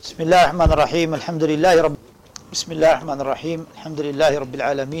بسم الله الرحمن الرحيم الحمد لله رب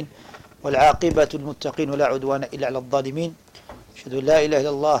العالمين والعاقبة للمتقين ولا عدوان إلا على الظالمين أشهد أن لا إله إلا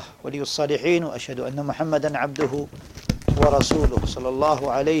الله ولي الصالحين وأشهد أن محمدا عبده ورسوله صلى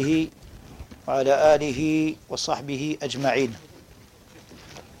الله عليه وعلى آله وصحبه أجمعين.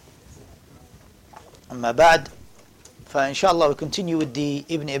 أما بعد, فإنشاءالله we continue with the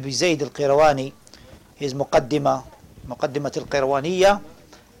Ibn Abi Zayd al-Qayrawani, his مقدمة القيروانية,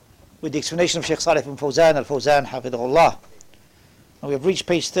 with the explanation of Shaykh Salih ibn Fawzan al-Fawzan hafidhahullah. Now we have reached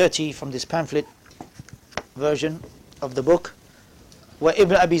page 30 from this pamphlet version of the book, where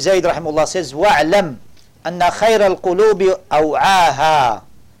Ibn Abi Zayd rahimahullah says, وَاعْلَمْ أَنَّ خَيْرَ الْقُلُوبِ أَوْعَاهَا.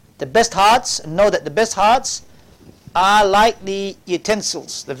 The best hearts, know that the best hearts are like the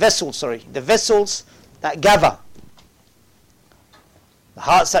utensils, the vessels that gather. The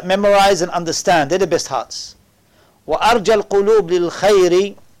hearts that memorize and understand, they're the best hearts. وَأَرْجَى الْقُلُوبِ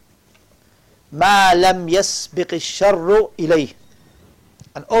لِلْخَيْرِ مَا لَمْ يَسْبِقِ الشَّرُّ إِلَيْهِ.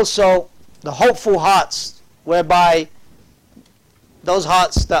 And also the hopeful hearts, whereby those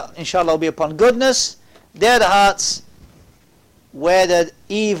hearts that inshallah will be upon goodness, they're the hearts where the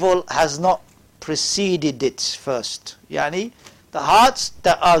evil has not preceded it first. Yani, the hearts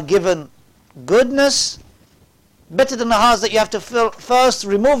that are given goodness, better than the hearts that you have to first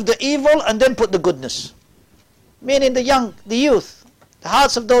remove the evil and then put the goodness. Meaning the youth, the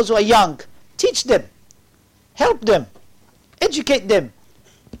hearts of those who are young, teach them, help them, educate them,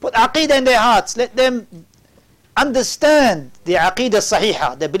 put aqeedah in their hearts, let them understand the aqeedah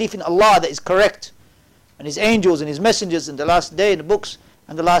sahiha, the belief in Allah that is correct, and His angels and His messengers and the last day and the books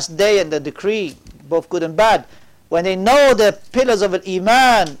and the last day and the decree, both good and bad. When they know the pillars of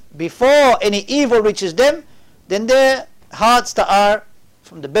al-Iman before any evil reaches them, then their hearts that are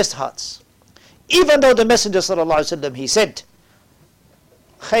from the best hearts. Even though the Messenger sallallahu alaihi wasallam, he said,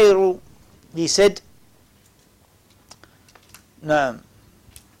 he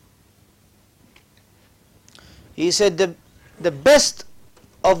said the best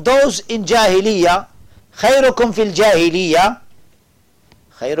of those in Jahiliyyah, خيركم في الجاهلية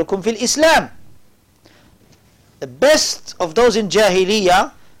خيركم في الإسلام. The best of those in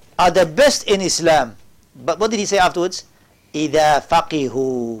Jahiliyyah are the best in Islam. But what did he say afterwards? إذا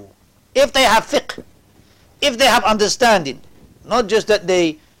فقهوا. If they have fiqh, if they have understanding, not just that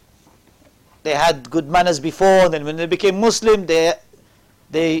they had good manners before, and then when they became Muslim,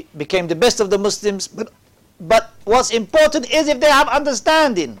 they became the best of the Muslims. But what's important is if they have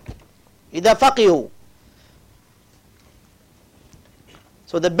understanding. إذا فقهوا.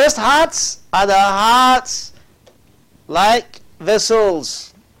 So the best hearts are the hearts like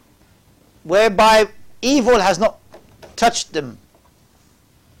vessels, whereby evil has not touched them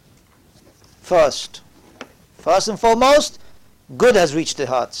first. First and foremost, good has reached the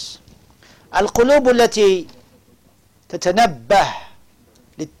hearts. القلوب التي تتنبه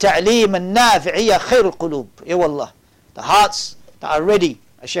للتعليم النافع هي خير القلوب. Ya wallah. The hearts that are ready,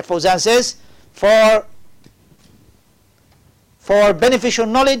 as Shaykh Fawzan says, for beneficial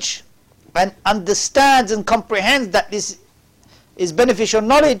knowledge, and understands and comprehends that this is beneficial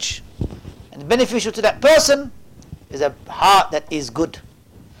knowledge and beneficial to that person, is a heart that is good.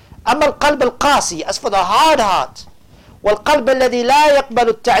 أما القلب القاسي, as for the hard heart, والقلب الذي لا يقبل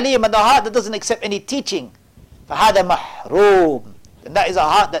التعليم, and the heart that doesn't accept any teaching, فهذا محروم, and that is a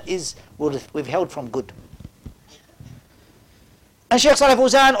heart that is withheld from good. And Shaykh Salih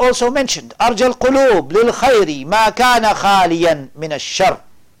Fawzan also mentioned أرجى القلوب للخير ما كان خاليا من الشر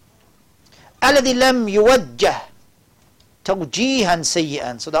الذي لم يوجه توجيها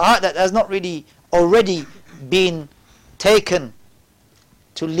سيئا. So the heart that has not really already been taken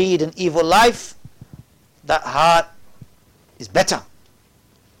to lead an evil life, that heart is better.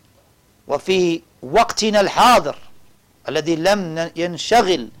 وفي وقتنا الحاضر الذي لم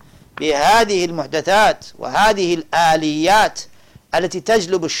ينشغل بهذه المحدثات وهذه الآليات التي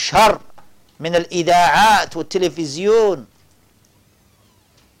تجلب الشر من الإذاعات والتلفزيون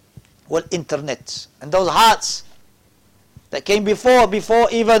والإنترنت. And those hearts that came before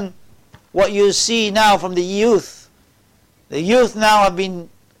even what you see now from the youth. The youth now have been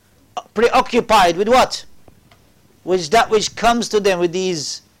preoccupied with what? With that which comes to them with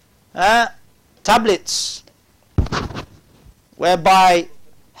these tablets, whereby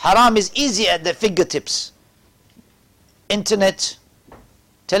haram is easy at their fingertips. Internet,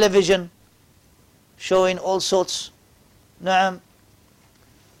 television, showing all sorts. Then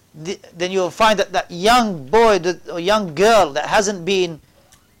you'll find that young boy or young girl that hasn't been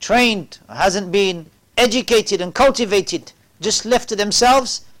trained, hasn't been educated and cultivated, just left to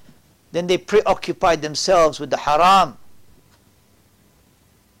themselves, then they preoccupied themselves with the haram.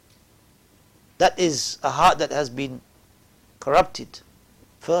 That is a heart that has been corrupted,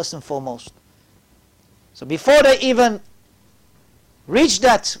 first and foremost. So before they even reach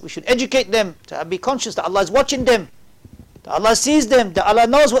that, we should educate them to be conscious that Allah is watching them, that Allah sees them, that Allah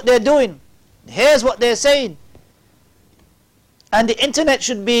knows what they're doing, hears what they're saying. And the internet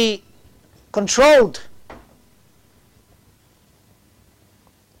should be controlled.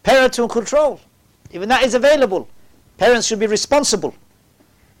 Parental control. Even that is available. Parents should be responsible.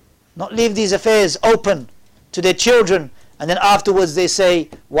 Not leave these affairs open to their children and then afterwards they say,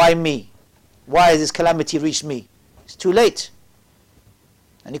 why me? Why has this calamity reached me? It's too late.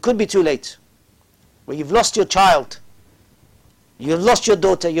 And it could be too late. Where you've lost your child, you've lost your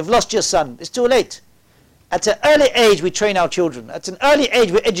daughter, you've lost your son. It's too late. At an early age we train our children. At an early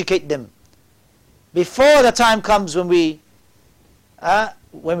age we educate them. Before the time comes when we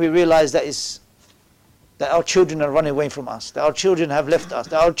realize that our children are running away from us, that our children have left us,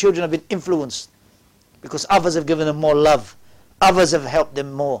 that our children have been influenced because others have given them more love, others have helped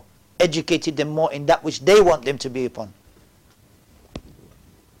them more, educated them more in that which they want them to be upon.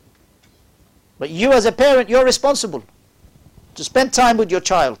 But you as a parent, you're responsible to spend time with your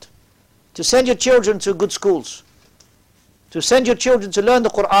child, to send your children to good schools, to send your children to learn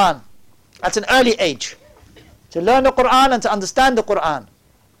the Quran at an early age, to learn the Quran and to understand the Quran,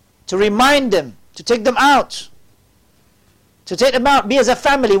 to remind them, to take them out, be as a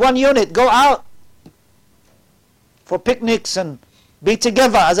family, one unit, go out for picnics and be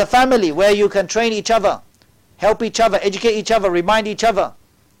together as a family where you can train each other, help each other, educate each other, remind each other.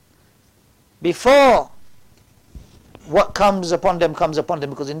 Before what comes upon them,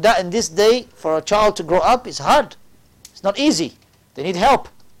 because in this day, for a child to grow up is hard. It's not easy. They need help.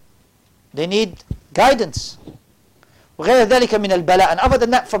 They need guidance. وغير ذلك من البلاء, and other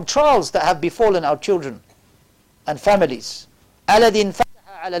than that, from trials that have befallen our children and families. الذي انفتح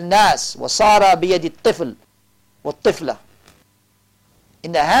على الناس وصار بيد الطفل والطفلة.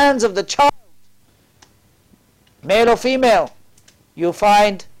 In the hands of the child, male or female, you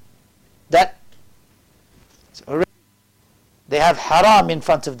find that they have haram in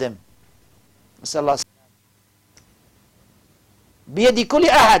front of them. بيد كل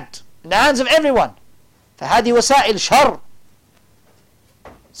أحد, in the hands of everyone. فهذه وسائل شر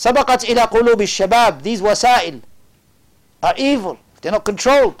سبقت إلى قلوب الشباب. These وسائل are evil if they're not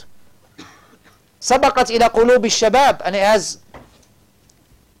controlled. سبقت إلى قلوب الشباب, and it has,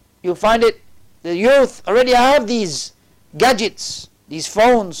 you find it, the youth already have these gadgets, these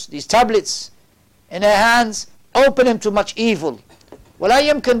phones, these tablets in their hands, open them to much evil. ولا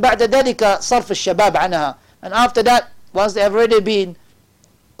يمكن بعد ذلك صرف الشباب عنها, and after that, once they have already been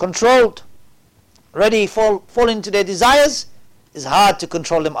controlled, already fall into their desires, it's hard to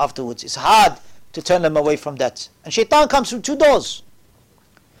control them afterwards. It's hard to turn them away from that. And shaitan comes through two doors.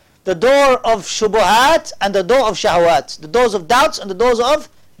 The door of shubuhat and the door of shahwat. The doors of doubts and the doors of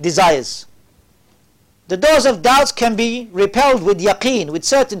desires. The doors of doubts can be repelled with yaqeen, with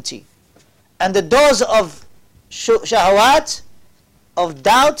certainty. And the doors of shahwat, of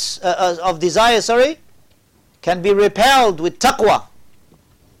doubts, of desire, can be repelled with taqwa.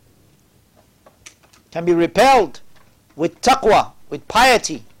 Can be repelled with taqwa, with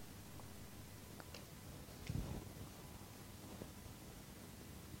piety.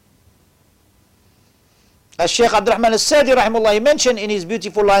 As Shaykh Abdul Rahman al-Sadi rahimahullah, he mentioned in his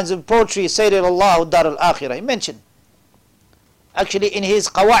beautiful lines of poetry, Sayyid Allah Dar al-Akhirah, he mentioned, actually in his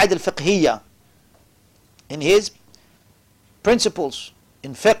Qawaid al-Fiqhiyya, in his principles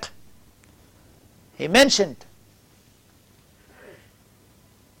in fiqh, he mentioned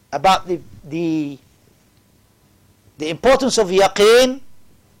about the importance of yaqeen,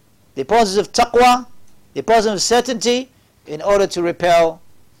 the importance of taqwa, the importance of certainty in order to repel,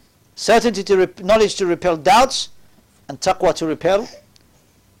 certainty to knowledge to repel doubts, and taqwa to repel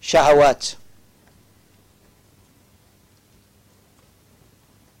shahawat.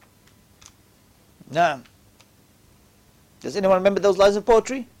 Now, does anyone remember those lines of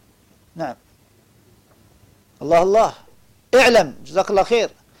poetry? No. Allah Allah. اعلم جزاك الله خير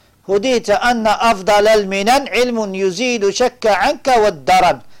هديت أن أفضل المنن علم يزيد شك عنك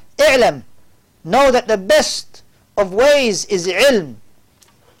والدرن. اعلم, know that the best of ways is ilm,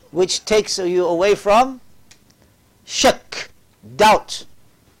 which takes you away from shak, doubt.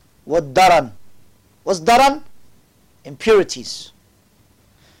 والدرن. What's daran? Impurities.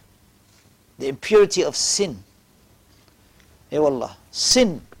 The impurity of sin. Wallah,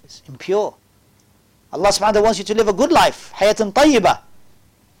 sin is impure. Allah subhanahu wa ta'ala wants you to live a good life. Hayatan tayyibah.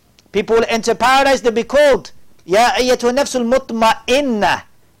 People will enter paradise, they'll be called Ya ayyatuha nafsul mutma'inna,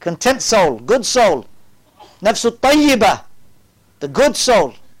 content soul, good soul. Nafsul tayyibah, the good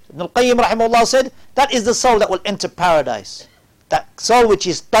soul. Ibn al-Qayyim rahimahullah said, that is the soul that will enter paradise. That soul which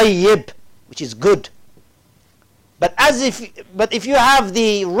is tayyib, which is good. But if you have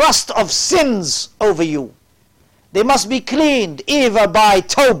the rust of sins over you, they must be cleaned either by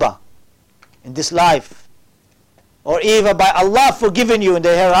tawbah in this life, or either by Allah forgiving you in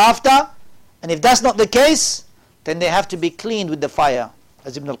the hereafter. And if that's not the case, then they have to be cleaned with the fire,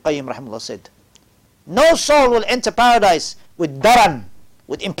 as Ibn al-Qayyim rahimahullah said. No soul will enter paradise with daran,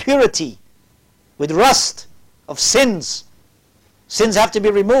 with impurity, with rust of sins. Sins have to be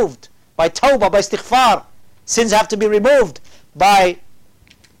removed by tawbah, by istighfar. Sins have to be removed by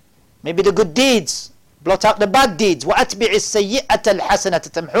maybe the good deeds. Blot out the bad deeds. وَأَتْبِعِ السَّيِّئَةَ الْحَسَنَةَ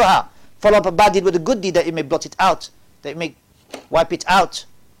تَمْحُهَا. Follow up a bad deed with a good deed that it may blot it out, that it may wipe it out.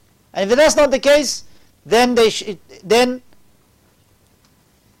 And if that's not the case, then the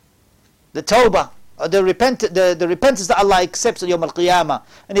tawbah, or the repentance that Allah accepts on Yawm al-Qiyamah.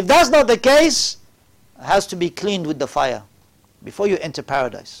 And if that's not the case, it has to be cleaned with the fire before you enter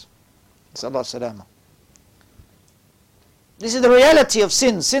paradise. Sallallahu Alaihi Wasallam. This is the reality of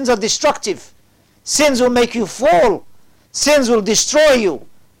sins. Sins are destructive. Sins will make you fall. Sins will destroy you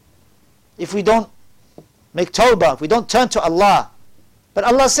if we don't make tawbah, if we don't turn to Allah. But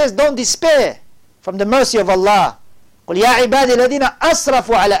Allah says, don't despair from the mercy of Allah. قُلْ يَا عِبَادِ الَّذِينَ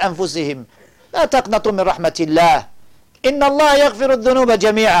أَسْرَفُوا عَلَى أَنفُسِهِمْ لَا تَقْنَطُوا مِنْ رَحْمَةِ اللَّهِ إِنَّ اللَّهَ يَغْفِرُ الذُّنُوبَ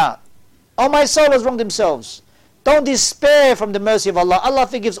جَمِيعًا. Oh, my soul has wronged themselves. Don't despair from the mercy of Allah. Allah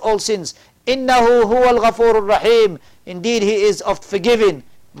forgives all sins. إِنَّهُ هُوَ الْغَفُورُ الرَّحِيمُ. Indeed, He is oft forgiving,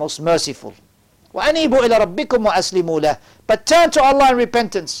 most merciful. وَأَنِيبُوا إِلَى رَبِّكُمْ وَأَسْلِمُوا لَهُ. But turn to Allah in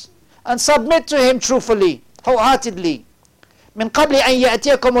repentance and submit to Him truthfully, wholeheartedly. مِنْ قَبْلِ أَنْ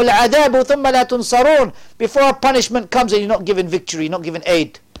يَأْتِيَكُمُ الْعَذَابُ ثُمَّ لَا تُنْصَرُونَ. Before a punishment comes and you're not given victory, you're not given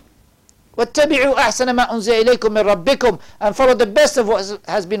aid. وَاتَّبِعُوا أَحْسَنَ مَا أُنْزِلَ إِلَيْكُم مِّن رَبِّكُمْ. And follow the best of what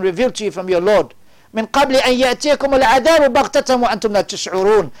has been revealed to you from your Lord. مِنْ قَبْلِ أَنْ يَأْتِيَكُمُ الْعَذَابُ بَغْتَةً وَأَنْتُمْ لَا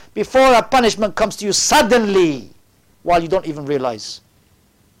تَشْعُرُونَ. Before a punishment comes to you suddenly, while you don't even realize.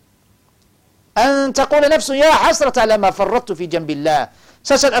 أَن تَقُولَ نَفْسٌ يَا حَسْرَةَ عَلَى مَا فَرَّطْتُ فِي جَنْبِ اللَّهِ.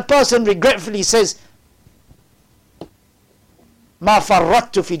 Such that a person regretfully says, مَا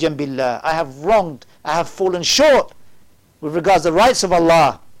فَرَّطْتُ فِي جَنْبِ اللَّهِ. I have wronged, I have fallen short with regards to the rights of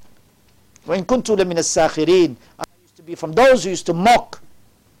Allah. وَإِن كُنْتُ لَمِنَ السَّاخِرِينَ. I used to be from those who used to mock.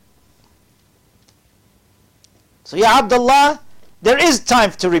 So Ya Abdullah, there is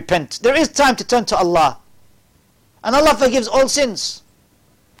time to repent. There is time to turn to Allah. And Allah forgives all sins.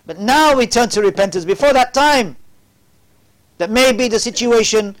 But now we turn to repentance. Before that time, that may be the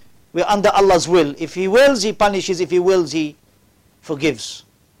situation, we're under Allah's will. If He wills, He punishes. If He wills, He forgives.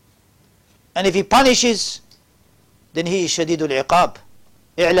 And if He punishes, then He is shadidul iqab.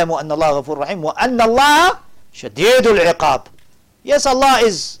 اعلموا أن الله غفور رحيم وأن الله شديد العقاب. Yes, Allah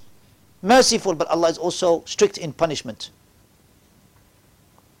is merciful, but Allah is also strict in punishment.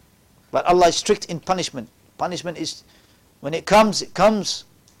 But Allah is strict in punishment. Punishment is, when it comes, it comes.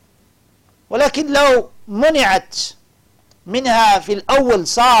 ولكن لو منعت منها في الأول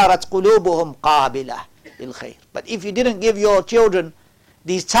صارت قلوبهم قابلة للخير. But if you didn't give your children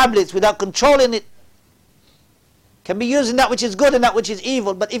these tablets without controlling it, can be used in that which is good and that which is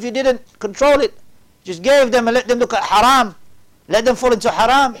evil. But if you didn't control it, just gave them and let them look at haram, let them fall into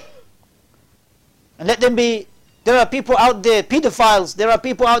haram, and let them be, there are people out there, pedophiles, there are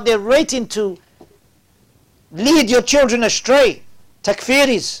people out there waiting to lead your children astray,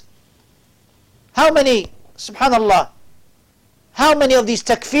 takfiris. How many, subhanallah, how many of these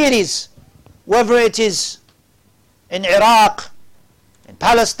takfiris, whether it is in Iraq, in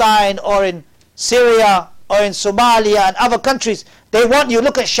Palestine, or in Syria, or in Somalia and other countries, they want you,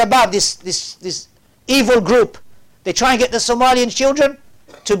 look at Shabab, this evil group. They try and get the Somalian children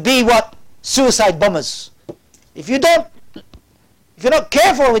to be what? Suicide bombers. If you're not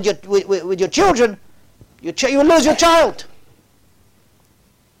careful with your children, you will lose your child.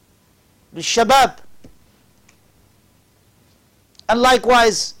 The Shabab. And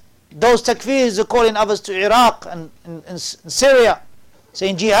likewise, those takfirs are calling others to Iraq and in Syria,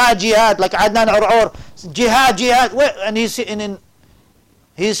 saying jihad, jihad, like Adnan Ur'ur, jihad, jihad. Where? And he's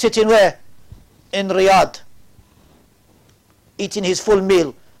sitting where? In Riyadh, eating his full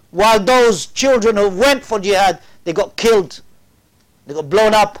meal. While those children who went for jihad, they got killed, they got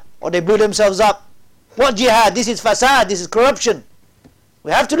blown up, or they blew themselves up. What jihad? This is fasad, this is corruption.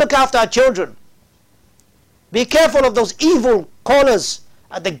 We have to look after our children. Be careful of those evil callers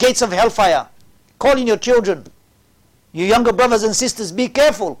at the gates of hellfire, calling your children. You younger brothers and sisters, be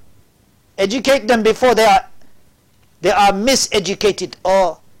careful. Educate them before they are miseducated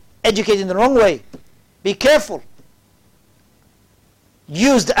or educated in the wrong way. Be careful.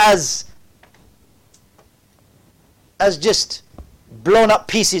 used as just blown up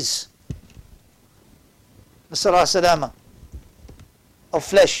pieces of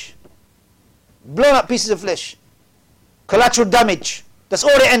flesh. Blown up pieces of flesh. Collateral damage. That's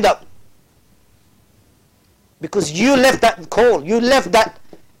all they end up. Because you left that call, you left that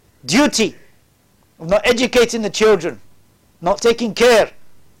duty of not educating the children, not taking care.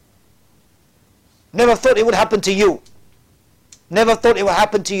 Never thought it would happen to you. Never thought it would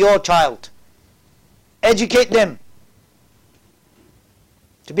happen to your child. Educate them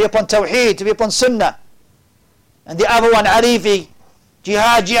to be upon Tawheed, to be upon Sunnah. And the other one, Arifi,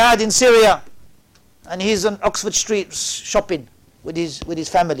 jihad in Syria. And he's on Oxford Street shopping with his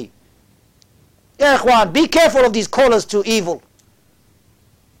family. Ya Ikhwan, be careful of these callers to evil.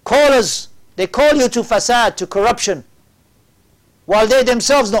 Callers, they call you to fasad, to corruption, while they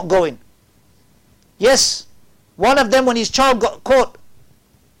themselves not going. Yes, one of them, when his child got caught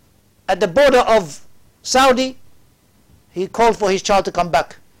at the border of Saudi, he called for his child to come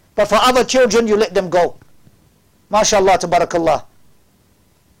back. But for other children, you let them go. MashaAllah, tabarakallah.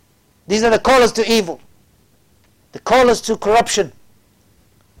 These are the callers to evil. The callers to corruption.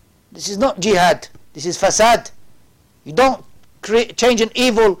 This is not jihad. This is fasad. You don't change an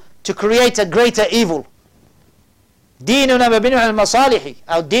evil to create a greater evil. Deenuna mabniun al-masalihi.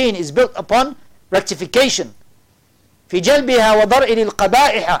 Our deen is built upon rectification. في جلبها وضرء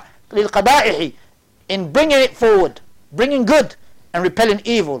للقبائح. In bringing it forward, bringing good and repelling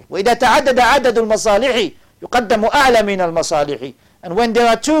evil. وإذا تعدد عدد المصالح يقدم أعلى من المصالح. And when there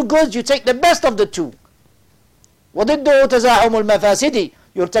are two goods, you take the best of the two. وضده تزاحم المفاسد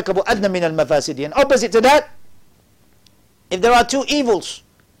يرتكب أدنى من المفاسد. And opposite to that, if there are two evils,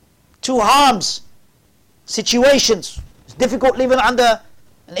 two harms, situations, it's difficult living under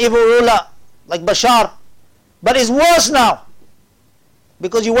an evil ruler like Bashar, but it's worse now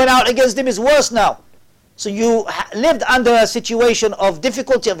because you went out against him. It's worse now. So you lived under a situation of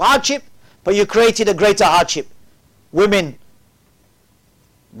difficulty, of hardship, but you created a greater hardship. Women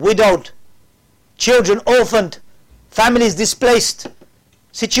widowed, children orphaned, families displaced.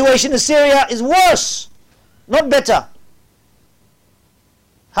 Situation in Syria is worse, not better.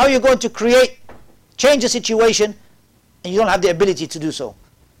 How are you going to change a situation and you don't have the ability to do so?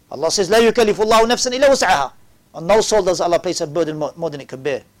 Allah says, لا يكلف الله نفسا إلا وسعها. On no soul does Allah place a burden more than it can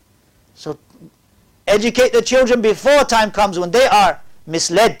bear. So educate the children before time comes when they are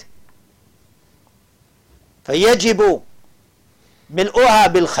misled. فيجب ملؤها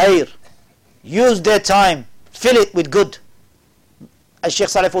بالخير. Use their time, fill it with good. As Shaykh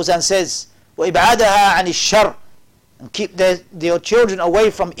Salih Fawzan says, وإبعادها عن الشر. And keep their children away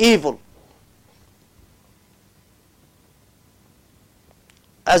from evil.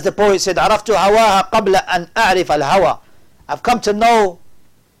 As the poet said, عرفت هواها قبل أن أعرف الهوى. I've come to know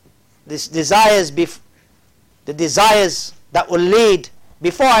the desires that will lead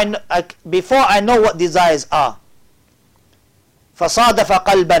before I know what desires are. فصادف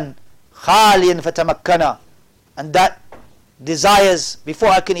قلبا خاليا فتمكنا. And that desires, before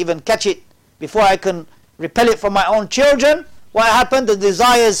I can even catch it, before I can repel it from my own children, what happened? The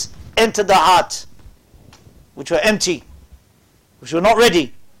desires entered the heart, which were empty, which were not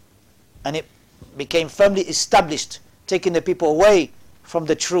ready, and it became firmly established, taking the people away from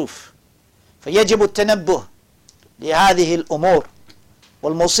the truth. فيجب التنبه لهذه الأمور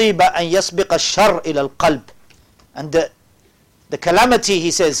والمصيبة أن يسبق الشر إلى القلب. And the calamity,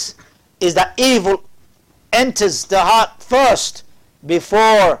 he says, is that evil enters the heart first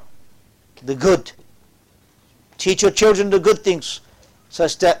before the good. Teach your children the good things,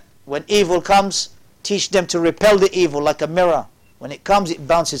 such that when evil comes, teach them to repel the evil like a mirror. When it comes, it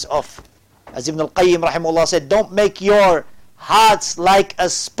bounces off. As Ibn al-Qayyim rahimahullah said, don't make your hearts like a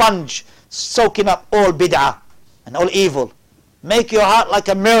sponge soaking up all bid'ah and all evil. Make your heart like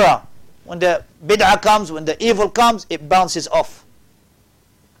a mirror. When the bid'ah comes, when the evil comes, it bounces off.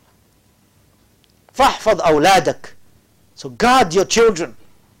 فاحفظ أولادك. So guard your children.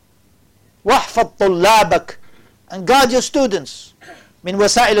 واحفظ طلابك. And guard your students. من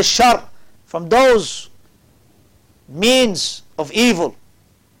وسائل الشر. From those means of evil.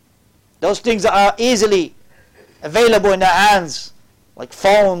 Those things that are easily available in their hands, like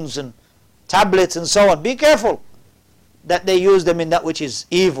phones and tablets and so on. Be careful that they use them in that which is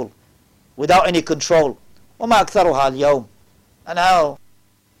evil, without any control. وما أكثرها اليوم. And how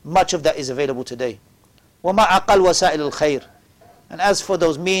much of that is available today. وما أقل وسائل الخير. And as for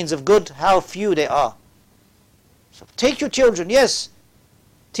those means of good, how few they are. So take your children, yes,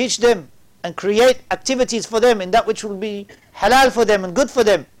 teach them and create activities for them in that which will be halal for them and good for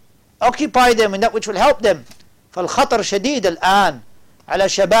them. Occupy them in that which will help them. فالخطر شديد الآن على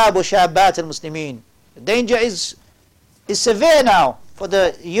شباب وشابات المسلمين. The danger is severe now for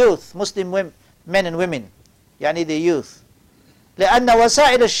the youth, Muslim men and women, يعني the youth. لأن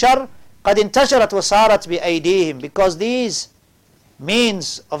وسائل الشر قد انتشرت وصارت بأيديهم, because these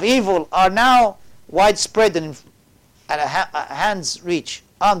means of evil are now widespread and at a hand's reach,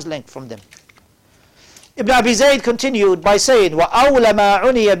 arm's length from them. Ibn Abi Zayd continued by saying, وَأَوْلَ مَا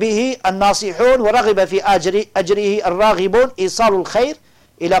عُنِيَ بِهِ النَّاصِحُونَ وَرَغِبَ فِي أَجْرِهِ الرَّاغِبُونَ إِيصَالُ الْخَيْرِ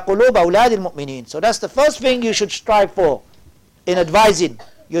إِلَى قُلُوبِ أَوْلَادِ الْمُؤْمِنِينَ. So that's the first thing you should strive for in advising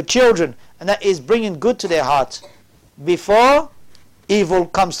your children, and that is bringing good to their heart before evil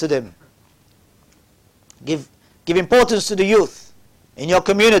comes to them. Give importance to the youth in your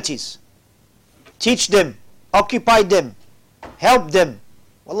communities. Teach them, occupy them, help them.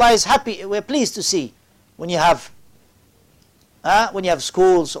 Allah is happy, we're pleased to see when you have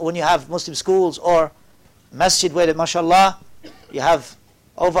schools, or when you have Muslim schools or masjid where, mashallah, you have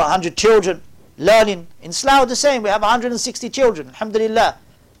over 100 children learning. In Slough the same, we have 160 children, alhamdulillah,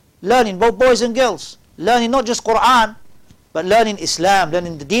 learning, both boys and girls, learning not just Quran, but learning Islam,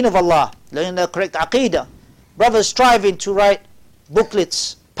 learning the deen of Allah, learning the correct Aqeedah. Brothers striving to write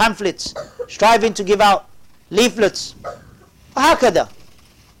booklets, pamphlets, striving to give out leaflets, وهكذا.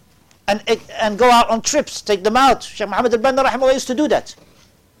 And go out on trips, take them out. Shaykh Muhammad al-Banna rahimahullah used to do that.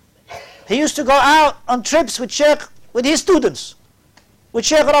 He used to go out on trips with his students, with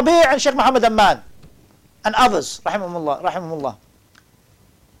Shaykh Rabi' and Shaykh Muhammad Amman and others, rahimahullah.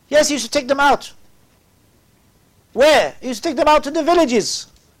 Yes, he used to take them out. Where? He used to take them out to the villages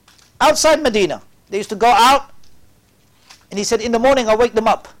outside Medina. They used to go out, and he said, in the morning I wake them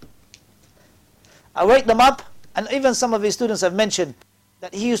up. And even some of his students have mentioned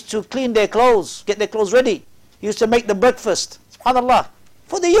that he used to clean their clothes, get their clothes ready. He used to make the breakfast. SubhanAllah.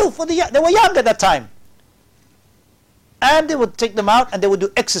 For the youth, they were young at that time. And they would take them out and they would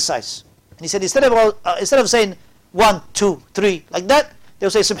do exercise. And he said, instead of saying 1, 2, 3 like that, they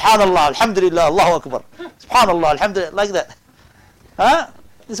would say Subhanallah, Alhamdulillah, Allahu Akbar. Subhanallah, Alhamdulillah, like that.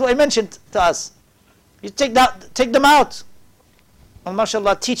 This is what he mentioned to us. You take them out. And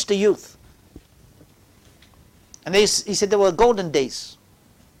mashallah, teach the youth. And he said there were golden days.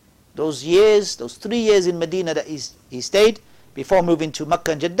 Those 3 years in Medina that he stayed before moving to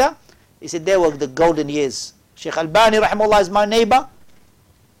Makkah and Jeddah, he said they were the golden years. Shaykh Albani rahimahullah is my neighbor,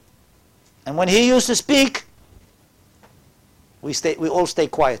 and when he used to speak, we all stay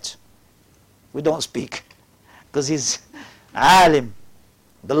quiet. We don't speak, because he's alim,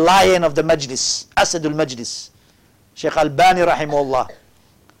 the lion of the majlis, Asadul Majlis, Shaykh Albani rahimahullah.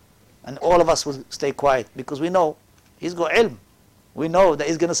 And all of us will stay quiet, because we know he's got ilm. We know that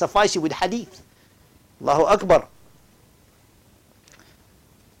he's going to suffice you with hadith. Allahu Akbar.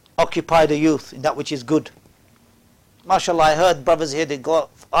 Occupy the youth in that which is good. MashaAllah, I heard brothers here, they go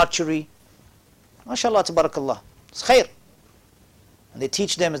archery. MashaAllah, tabarakallah. It's khair. And they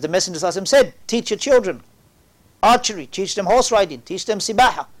teach them, as the Messenger ﷺ said, teach your children archery, teach them horse riding, teach them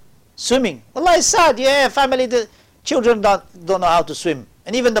sibaha, swimming. Wallah, it's sad, family, the children don't know how to swim.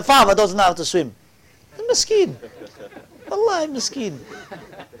 And even the father doesn't know how to swim. Miskeen. Wallahi, miskeen.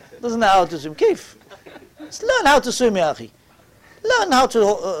 Doesn't know how to swim. Kif? Just learn how to swim, ya akhi. Learn how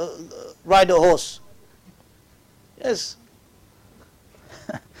to ride a horse. Yes.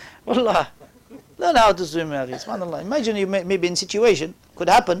 Wallah. Learn how to swim, ya akhi. Subhanallah. Imagine you may be in situation, could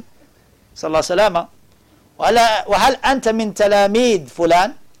happen. Sallallahu salama. وهل أنت من تلاميذ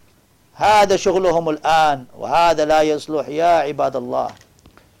فلان؟ هذا شغلهم الآن وهذا لا يصلح يا عباد الله.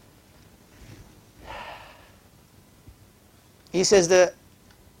 He says the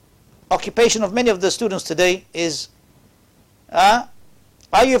occupation of many of the students today is, are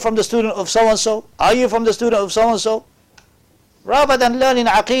you from the student of so-and-so? Are you from the student of so-and-so? Rather than learning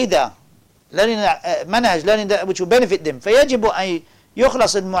Aqeedah, learning manhaj, learning that which will benefit them. فيجب أن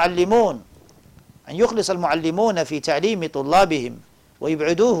يخلص المعلمون أن يخلص المعلمون في تعليم طلابهم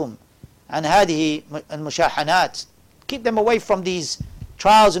ويبعدوهم عن هذه المشاحنات. Keep them away from these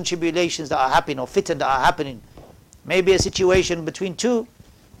trials and tribulations that are happening, or fitan that are happening. Maybe a situation between two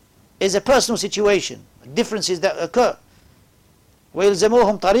is a personal situation, differences that occur.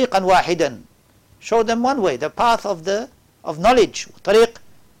 ويلزموهم طريقا واحدا. Show them one way, the path of knowledge. طريق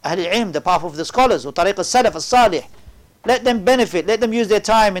أهل العلم, the path of the scholars. وطريق السلف الصالح. Let them benefit, let them use their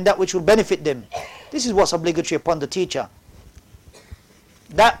time in that which will benefit them. This is what's obligatory upon the teacher.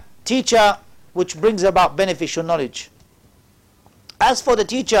 That teacher which brings about beneficial knowledge. As for the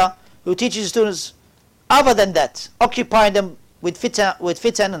teacher who teaches students other than that, occupying them with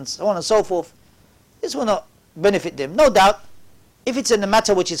fitan and so on and so forth, this will not benefit them. No doubt, if it's in a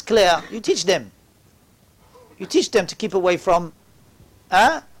matter which is clear, you teach them. You teach them to keep away from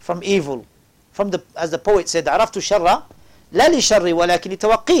from evil. As the poet said, عرفت الشر لا لشر ولكن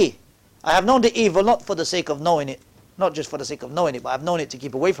لتوقيه. I have known the evil not for the sake of knowing it, not just for the sake of knowing it, but I've known it to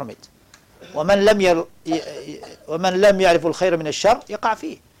keep away from it. ومن لم يعرف الخير من الشر يقع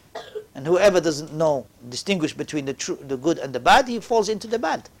فيه. And whoever doesn't know, distinguish between the good and the bad, he falls into the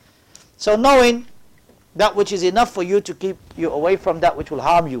bad. So knowing that which is enough for you to keep you away from that which will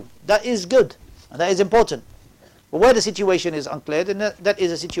harm you, that is good, and that is important. But where the situation is unclear, then that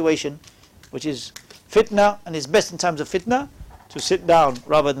is a situation which is fitna, and it's best in times of fitna to sit down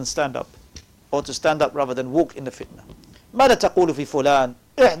rather than stand up, or to stand up rather than walk in the fitna. ماذا تقول في فلان؟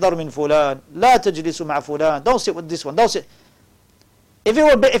 احذر من فلان، لا تجلس مع فلان. Don't sit with this one, don't sit.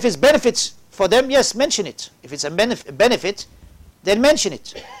 If it's benefits for them, yes, mention it. If it's a benefit, then mention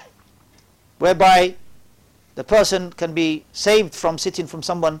it. Whereby the person can be saved from sitting from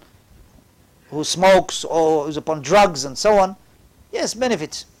someone who smokes or who's upon drugs and so on. Yes,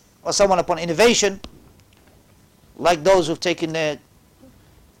 benefits. Or someone upon innovation, like those who've taken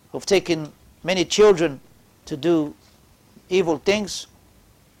many children to do evil things.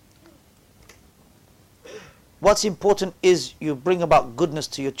 What's important is you bring about goodness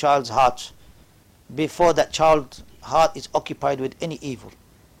to your child's heart before that child's heart is occupied with any evil.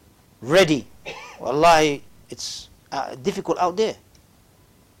 Ready. Wallahi, it's difficult out there.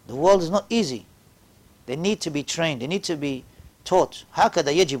 The world is not easy. They need to be trained. They need to be taught.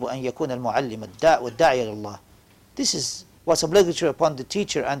 هكذا يجب أن يكون المعلم والداعي إلى الله. This is what's obligatory upon the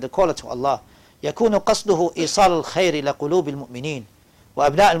teacher and the caller to Allah. يكون قصده إيصال الخير إلى قلوب المؤمنين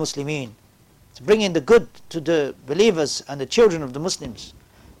وأبناء المسلمين. To bring in the good to the believers and the children of the Muslims.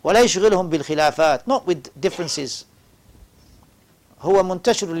 ولا يشغلهم بالخلافات, not with differences. هو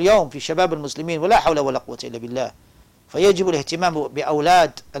منتشر اليوم في شباب المسلمين ولا حول ولا قوة إلا بالله. فيجب الاهتمام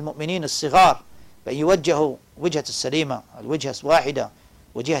بأولاد المؤمنين الصغار بأن يوجهوا وجهة السليمة، الوجهة واحدة،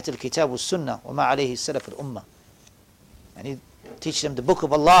 وجهة الكتاب والسنة وما عليه السلف الأمة. And he teach them the book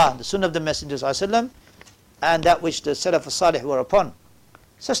of Allah, the sunnah of the Messenger ﷺ, and that which the Salaf al-Salih were upon.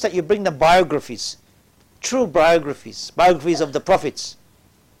 Such that you bring them biographies, true biographies of the prophets,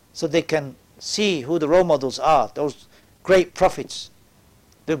 so they can see who the role models are, those great prophets.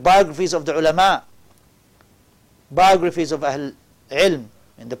 The biographies of the ulama, biographies of Ahl Ilm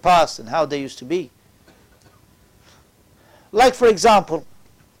in the past and how they used to be. Like for example,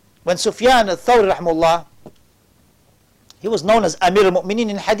 when Sufyan al-Thawri rahimahullah, he was known as Amir al-Mu'minin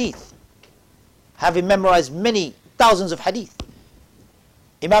in hadith, having memorized many thousands of hadith.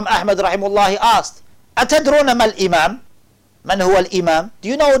 Imam Ahmad rahimahullah, he asked, أتدرون ما الإمام؟ من هو الإمام? Do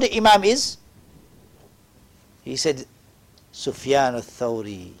you know who the Imam is? He said, Sufyan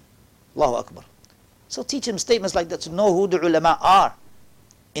al-Thawri. Allahu Akbar. So teach him statements like that to know who the ulama are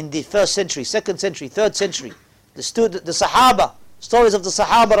in the 1st century, 2nd century, 3rd century. The Sahaba, stories of the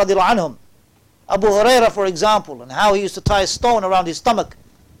Sahaba radiallahu anhum. Abu Huraira, for example, and how he used to tie a stone around his stomach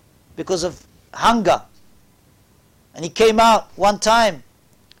because of hunger. And he came out one time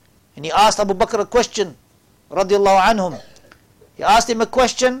and he asked Abu Bakr a question, radiallahu anhum. He asked him a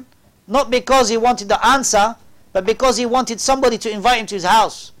question not because he wanted the answer, but because he wanted somebody to invite him to his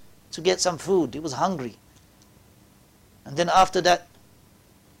house to get some food. He was hungry. And then after that,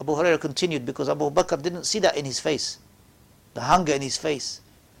 Abu Hurairah continued, because Abu Bakr didn't see that in his face, the hunger in his face.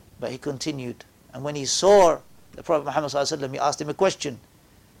 But he continued. And when he saw the Prophet Muhammad ﷺ, he asked him a question.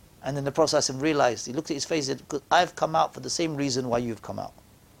 And then the Prophet ﷺ realized, he looked at his face and said, I've come out for the same reason why you've come out.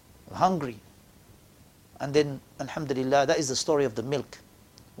 I'm hungry. And then, alhamdulillah, that is the story of the milk.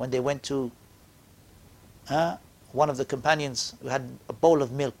 When they went to one of the companions who had a bowl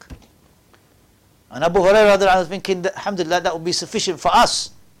of milk. And Abu Hurairah was thinking, alhamdulillah, that would be sufficient for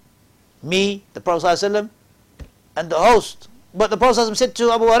us. Me, the Prophet ﷺ, and the host. But the Prophet ﷺ said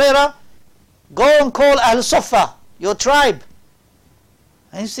to Abu Hurairah, go and call Ahl Suffah, your tribe.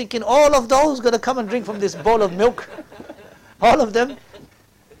 And he's thinking, all of those going to come and drink from this bowl of milk? All of them?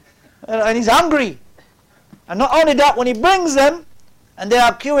 And he's hungry. And not only that, when he brings them, and they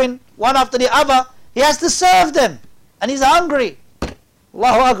are queuing one after the other, he has to serve them. And he's hungry.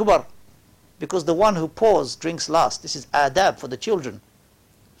 Allahu Akbar. Because the one who pours drinks last. This is adab for the children.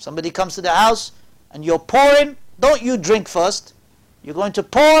 Somebody comes to the house and you're pouring, don't you drink first. You're going to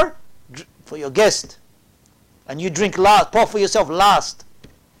pour for your guest. And you drink last, pour for yourself last.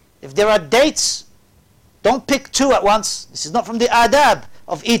 If there are dates, don't pick two at once. This is not from the adab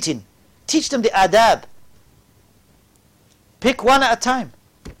of eating. Teach them the adab. Pick one at a time.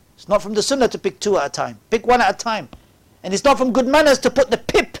 It's not from the sunnah to pick two at a time. Pick one at a time. And it's not from good manners to put the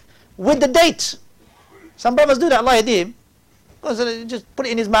pip with the date. Some brothers do that, Allah yadim. He just put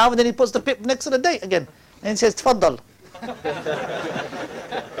it in his mouth and then he puts the pip next to the date again. And he says, Tfaddal.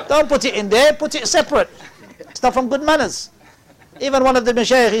 Don't put it in there, put it separate. It's not from good manners. Even one of the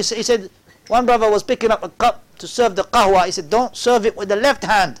mashayikh, he said, one brother was picking up a cup to serve the qahwa. He said, don't serve it with the left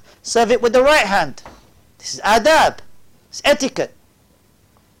hand, serve it with the right hand. This is adab, it's etiquette.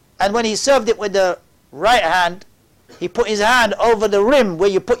 And when he served it with the right hand, he put his hand over the rim where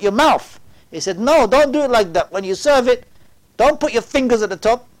you put your mouth. He said, no, don't do it like that. When you serve it, don't put your fingers at the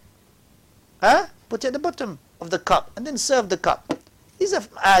top. Put it at the bottom of the cup and then serve the cup. These are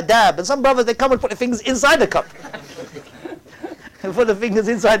adab. And some brothers, they come and put their fingers inside the cup. Put the fingers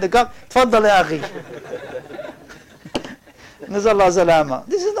inside the cup. Tfaddal ya akhi. Nazallahu salama.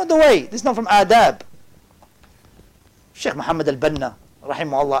 This is not the way. This is not from adab. Sheikh Muhammad al-Banna,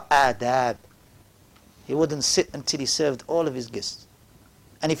 rahimahullah, adab. He wouldn't sit until he served all of his guests.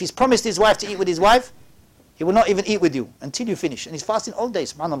 And if he's promised his wife to eat with his wife, he will not even eat with you until you finish. And he's fasting all day,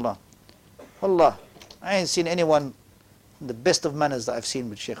 subhanallah. Wallah, I ain't seen anyone the best of manners that I've seen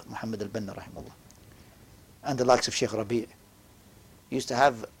with Sheikh Muhammad al-Banna, rahimahullah. And the likes of Sheikh Rabi'. He used to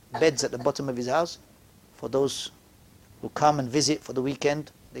have beds at the bottom of his house for those who come and visit for the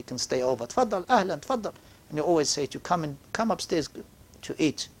weekend. They can stay over. Tfaddal, ahlan, tfaddal. And you always say to come upstairs to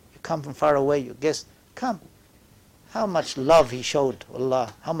eat. You come from far away, your guest, come. How much love he showed,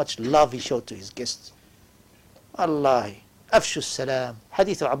 Allah. How much love he showed to his guests. Wallahi. Afshu salam.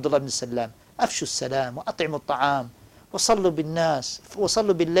 Hadith of Abdullah ibn Salam. Afshu salam. Wa at'imu ta'am. Wa sallu bin nas. Wa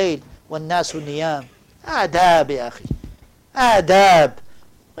sallu bil layl. Wa nasu niyam. Adab, ya akhi. Adab.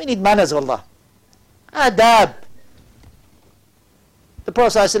 We need manners, Allah. Adab. The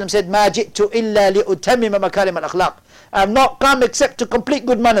Prophet ﷺ said, مَا جِئْتُ إِلَّا لِأُتَمِّمَ مَكَارِمَ الْأَخْلَاقِ. I have not come except to complete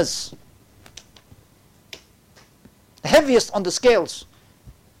good manners. The heaviest on the scales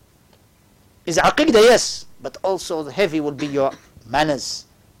is Aqeedah, yes, but also the heavy will be your manners,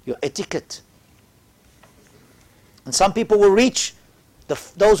 your etiquette. And some people will reach,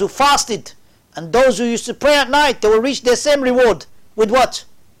 those who fasted and those who used to pray at night, they will reach their same reward. With what?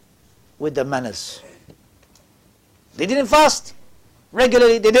 With the manners. They didn't fast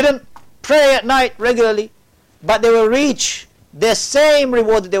regularly, they didn't pray at night regularly, but they will reach their same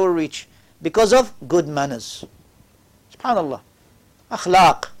reward that they will reach because of good manners. SubhanAllah.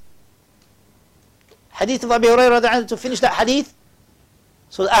 Akhlaq. Hadith of Abi Hurairah, to finish that hadith,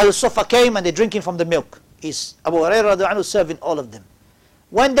 so the Ahlul Sufa came and they're drinking from the milk. Is Abu Hurairah serving all of them.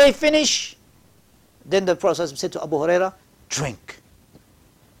 When they finish, then the Prophet said to Abu Hurairah, drink.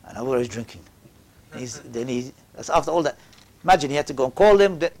 And Abu Hurairah is drinking. That's after all that. Imagine he had to go and call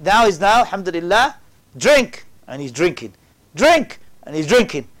them. Now, alhamdulillah, drink. And he's drinking. Drink. And he's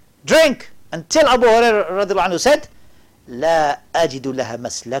drinking. Drink. Until Abu Hurairah said, La ajidu laha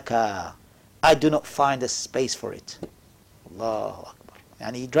maslaka. I do not find a space for it. Allahu Akbar.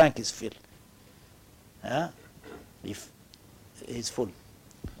 And he drank his fill. He's full.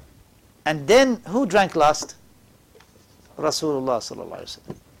 And then, who drank last? Rasulullah sallallahu alayhi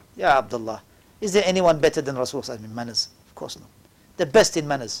wa sallam. Ya Abdullah. Is there anyone better than Rasulullah in manners? Of course not. The best in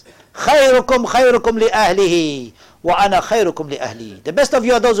manners. خَيْرُكُمْ خَيْرُكُمْ لِأَهْلِهِ وَأَنَا خَيْرُكُمْ لِأَهْلِي. The best of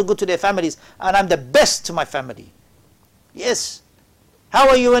you are those who go to their families, and I'm the best to my family. Yes. How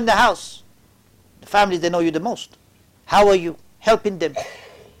are you in the house? The families, they know you the most. How are you? Helping them.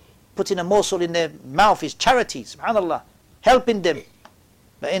 Putting a morsel in their mouth is charity, subhanallah. Helping them.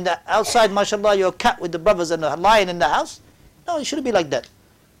 But in the outside, mashallah, you're a cat with the brothers and a lion in the house. No, it shouldn't be like that.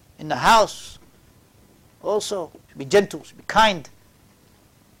 In the house, also, should be gentle, should be kind.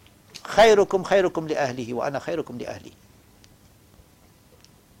 خَيْرُكُمْ خَيْرُكُمْ لِأَهْلِهِ وَأَنَا خَيْرُكُمْ لِأَهْلِي.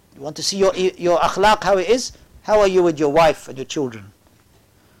 You want to see your akhlaq, how it is? How are you with your wife and your children?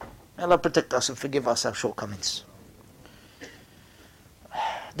 May Allah protect us and forgive us our shortcomings.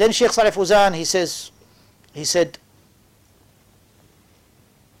 Then Shaykh Salih Fawzan, he said,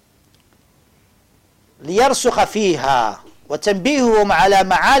 لِيَرْسُخَ فِيهَا وَتَنْبِيهُهُمْ عَلَى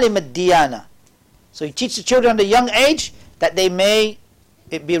مَعَالِمَ الدِّيَانَةِ. So he teaches the children at a young age that they may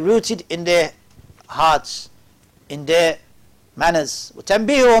be rooted in their hearts, in their manners.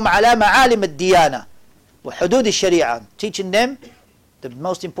 وَتَنْبِيهُهُمْ عَلَى مَعَالِمَ الدِّيَانَةِ وَحُدُودِ الشَّرِيعَةِ. Teaching them the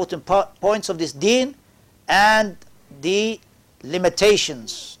most important points of this deen and the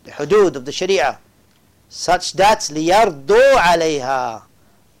limitations, the hudud of the sharia, such that لِيَرْضُوا عَلَيْهَا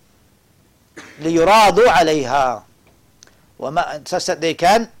لِيُرَاضُوا عَلَيْهَا, such that they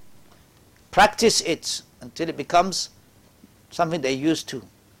can practice it until it becomes something they're used to.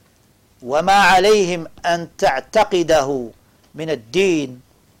 وَمَا عَلَيْهِمْ أَن تَعْتَقِدَهُ مِنَ الدِّينِ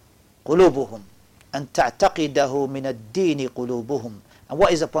قُلُوبُهُمْ أَن تَعْتَقِدَهُ مِنَ الدِّينِ قُلُوبُهُمْ. And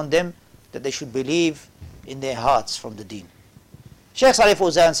what is upon them? That they should believe in their hearts from the deen. Shaykh Salih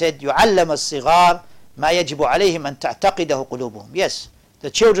Fawzan said, يُعَلَّمَ الصِّغَارِ ما يجب عليهم أن تعتقده قلوبهم. Yes, the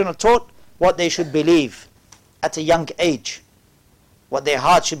children are taught what they should believe at a young age, what their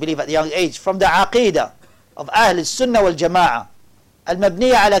heart should believe at a young age, from the Aqeedah of Ahl al-Sunnah wal-Jama'ah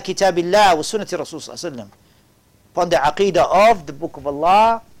al-Mabniya ala Kitabillah wa Sunnati Rasul sallallahu alayhi wa sallam, upon the Aqeedah of the Book of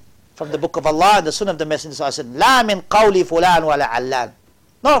Allah, from the Book of Allah and the Sunnah of the Messenger sallallahu alayhi wa sallam. لا من قول فلان ولا علان.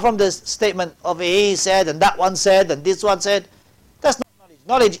 Not from the statement of he said and that one said and this one said. That's not knowledge.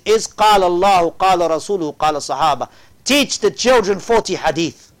 Knowledge is قال الله قال رسوله قال الصحابة. Teach the children 40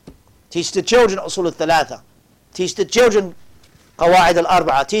 hadith. Teach the children usul al-thalatha. Teach the children qawaid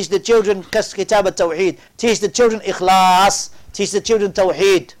al-arba'a. Teach the children kitab al-tawheed. Teach the children ikhlas. Teach the children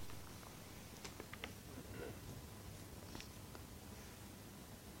tawheed.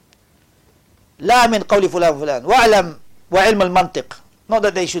 لا من قول فلان فلان وعلم وعلم المنطق. Not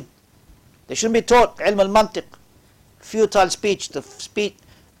that they shouldn't be taught علم المنطق, futile speech, the speech,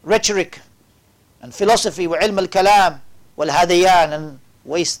 rhetoric and philosophy, وعلم الكلام والهذيان, and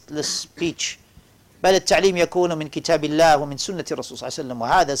wasteless speech. بل التعليم يكون من كتاب الله ومن سنة الرسول صلى الله عليه وسلم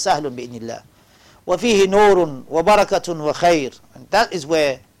وهذا سهل بإذن الله وفيه نور وبركة وخير. And that is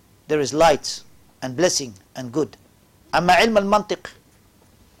where there is light and blessing and good. أما علم المنطق,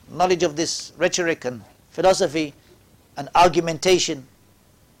 knowledge of this rhetoric and philosophy and argumentation,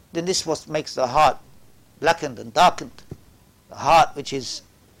 then this what makes the heart blackened and darkened, the heart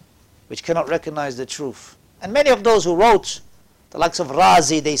which cannot recognize the truth. And many of those who wrote, the likes of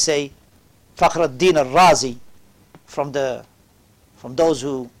Razi, they say, Fakhr ad-Din al-Razi, from those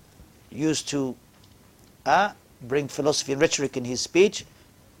who used to bring philosophy and rhetoric in his speech,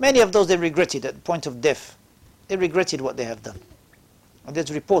 many of those they regretted at the point of death. They regretted what they have done. And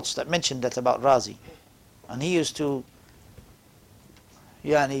there's reports that mention that about Razi. And he used to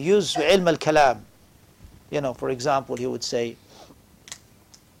use ilm al-kalam. For example, he would say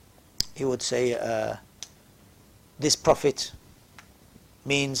this prophet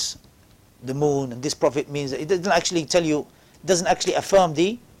means the moon, and this prophet means, it doesn't actually tell you, it doesn't actually affirm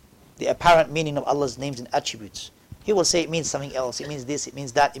the apparent meaning of Allah's names and attributes. He will say it means something else, it means this, it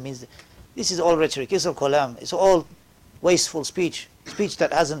means that, it means this is all rhetoric, it's all kalam, it's all wasteful speech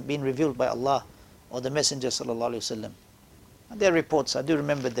that hasn't been revealed by Allah or the Messenger sallallahu alaihi wasallam. And there are reports, I do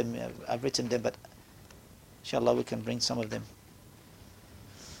remember them, I've written them, but inshallah we can bring some of them.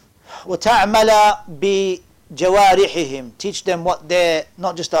 وَتَعْمَلَ بِجَوَارِحِهِمْ. Teach them what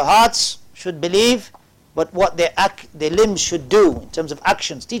not just their hearts should believe, but what their limbs should do in terms of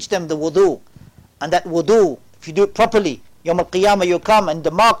actions. Teach them the wudu. And that wudu, if you do it properly, Yawm al-Qiyamah you come and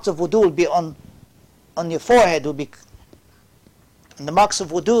the marks of wudu will be on your forehead, and the marks of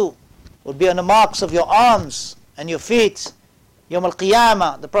wudu will be on the marks of your arms and your feet. Yawm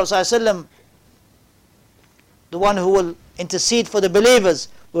al-Qiyamah, the Prophet ﷺ, the one who will intercede for the believers,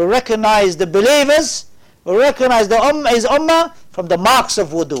 will recognize the believers, will recognize his ummah from the marks of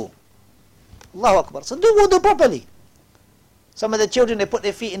wudu. Allahu Akbar. So do wudu properly. Some of the children, they put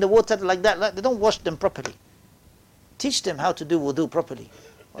their feet in the water like that, they don't wash them properly. Teach them how to do wudu properly.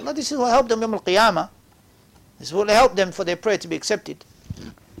 Allah, this is what help them Yawm al-Qiyamah. This will help them for their prayer to be accepted.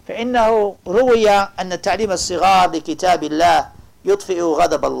 فإنه روي أن تعليم الصغار لكتاب الله يطفئ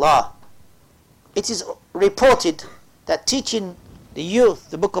غضب الله. It is reported that teaching the youth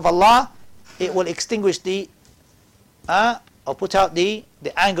the book of Allah, it will extinguish or put out the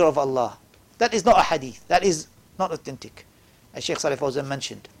anger of Allah. That is not a hadith. That is not authentic. As Shaykh Salih Fawzan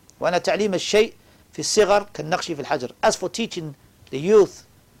mentioned. وأن تعليم الشيء في الصغر كالنقش في الحجر. As for teaching the youth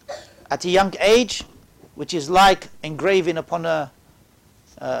at a young age, which is like engraving a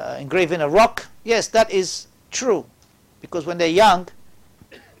rock, yes, that is true. Because when they're young,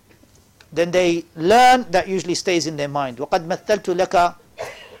 then they learn, that usually stays in their mind. وَقَدْ مَثَّلْتُ لَكَ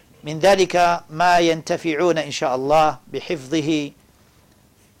مِنْ ذَلِكَ مَا يَنْتَفِعُونَ إِنْ شَاءَ اللَّهِ بِحِفْظِهِ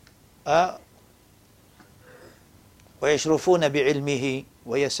وَيَشْرُفُونَ بِعِلْمِهِ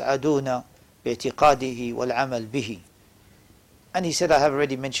وَيَسْعَدُونَ بِاعْتِقَادِهِ وَالْعَمَلْ بِهِ. And he said, I have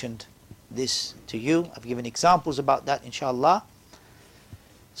already mentioned this to you. I've given examples about that, inshallah.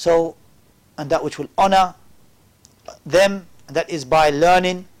 So, and that which will honor them, and that is by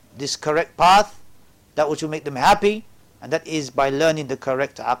learning this correct path, that which will make them happy, and that is by learning the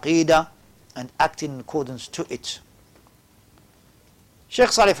correct aqeedah and acting in accordance to it.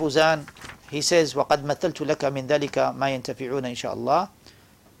 Shaykh Salih Fawzan, he says, وَقَدْ مَثَّلْتُ لَكَ مِنْ ذَلِكَ مَا يَنْتَفِعُونَ إِنْ شاء اللَّهِ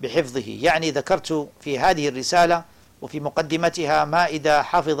بِحِفْظِهِ. يعني ذكرت في هذه الرسالة وفي مقدمتها ما إذا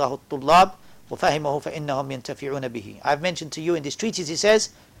حفظه الطلاب وفهمه فإنهم ينتفعون به. I've mentioned to you in this treatise, he says,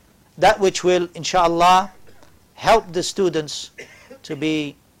 that which will, inshallah, help the students to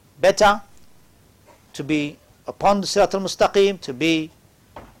be better, to be upon the Sirat al-Mustaqim,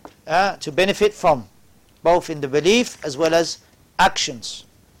 to benefit from both in the belief as well as actions.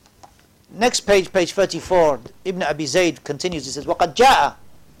 Next page, page 34, Ibn Abi Zayd continues, he says, وَقَدْ جَاءَ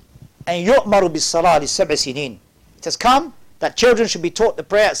أَنْ يُؤْمَرُ بِالصَّلَاةِ لِسَبْعِ سِنِينَ. It has come that children should be taught the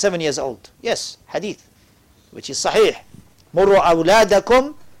prayer at 7 years old. Yes, hadith, which is sahih. مُرُّوا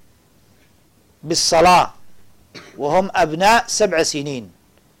أَوْلَادَكُمْ بِالصَّلَاةِ وَهُمْ أَبْنَاء سَبْعَ سِنِينَ.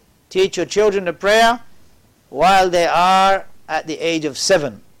 Teach your children the prayer while they are at the age of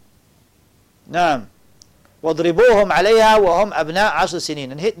 7. نعم. وَضْرِبُوهُمْ عَلَيْهَا وَهُمْ أَبْنَاء عَشْرِ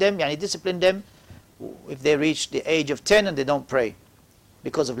سِنِينَ. And hit them, yani discipline them if they reach the age of 10 and they don't pray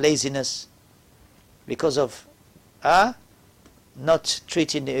because of laziness, because of not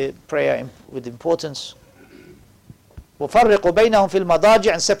treating the prayer with importance. وَفَرِّقُوا بَيْنَهُمْ فِي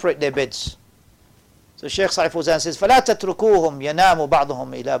الْمَضَاجِعِ. And separate their beds. So Shaykh Salih Fawzan says, فَلَا تَتْرُكُوهُمْ يَنَامُ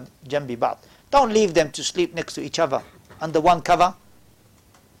بَعْضُهُمْ إِلَى جَنْبِ بَعْضٍ. Don't leave them to sleep next to each other under one cover.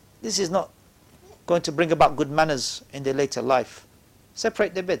 This is not going to bring about good manners in their later life.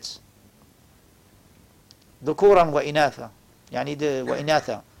 Separate their beds. ذُكُورًا وَإِنَاثًا. يعني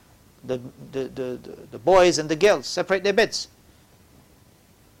وَإِنَاثًا. The boys and the girls, separate their beds.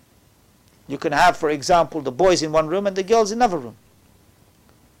 You can have, for example, the boys in one room and the girls in another room.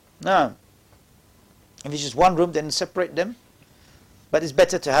 No. If it's just one room, then separate them. But it's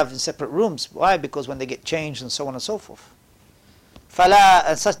better to have in separate rooms. Why? Because when they get changed and so on and so forth. فَلَا,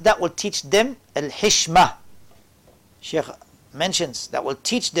 and such that will teach them al-hishmah. Shaykh mentions that will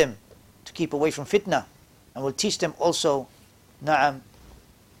teach them to keep away from fitna, and will teach them also na'am,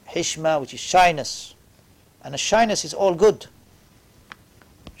 hishmah, which is shyness. And the shyness is all good.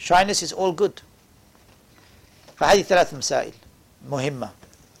 Shyness is all good. فهذه ثلاث مسائل مهمة.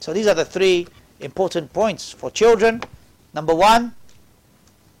 So these are the three important points for children. Number one,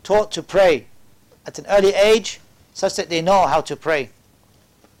 taught to pray at an early age such that they know how to pray.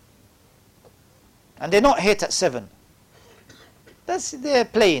 And they're not hit at 7. They're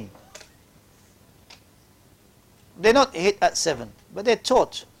playing. They're not hit at 7, but they're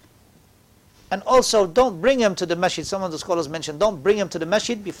taught. And also, don't bring them to the masjid. Some of the scholars mentioned, don't bring them to the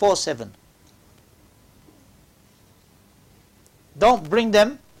masjid before 7. Don't bring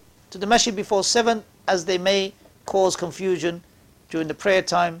them to the masjid before 7, as they may cause confusion during the prayer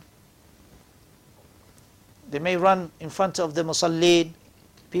time. They may run in front of the musalleen,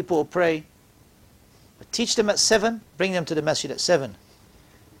 people who pray. But teach them at 7, bring them to the masjid at 7.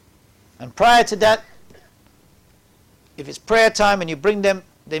 And prior to that, if it's prayer time and you bring them,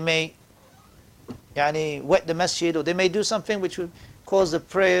 they may wet the masjid, or they may do something which will cause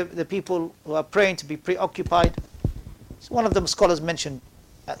the people who are praying to be preoccupied. So one of the scholars mentioned,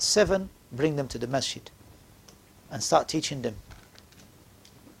 at 7, bring them to the masjid and start teaching them.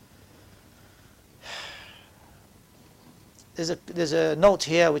 There's a note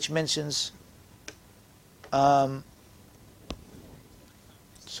here which mentions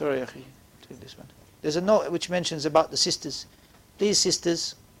sorry, take this one. There's a note which mentions about the sisters. Please,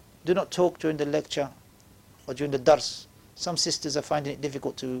 sisters, do not talk during the lecture or during the dars. Some sisters are finding it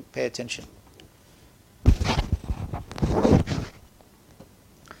difficult to pay attention.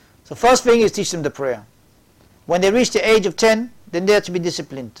 So first thing is teach them the prayer. When they reach the age of 10, then they have to be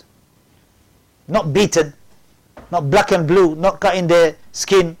disciplined. Not beaten, not black and blue, not cutting their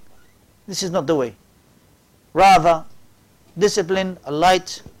skin. This is not the way. Rather, discipline, a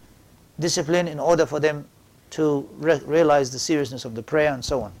light discipline, in order for them to realize the seriousness of the prayer and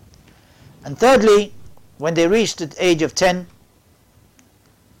so on. And thirdly, when they reach the age of 10,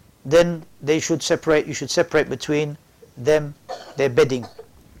 then you should separate between them, their bedding.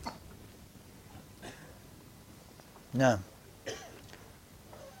 No.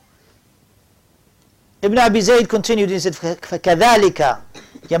 Ibn Abi Zayd continued and said, فَكَذَلِكَ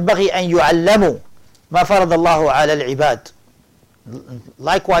يَنْبَغِي أَنْ يُعَلَّمُوا مَا فَرَضَ اللَّهُ عَلَى الْعِبَادِ.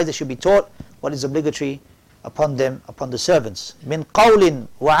 Likewise, they should be taught what is obligatory upon them, upon the servants. مِنْ قَوْلٍ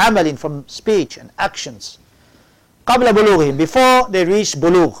وَعَمَلٍ, from speech and actions. قَبْلَ بُلُوغِهِمْ, before they reach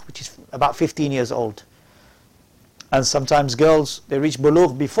bulugh, which is about 15 years old. And sometimes girls, they reach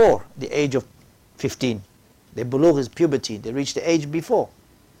bulugh before the age of 15. Their bulugh is puberty, they reach the age before.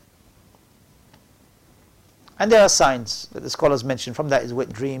 And there are signs that the scholars mention. From that is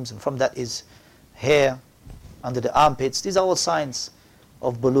wet dreams, and from that is hair under the armpits. These are all signs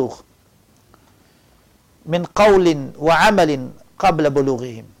of bulugh. Min qawlin wa amalin qabla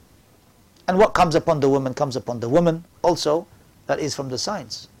bulughihim. And what comes upon the woman comes upon the woman also. That is from the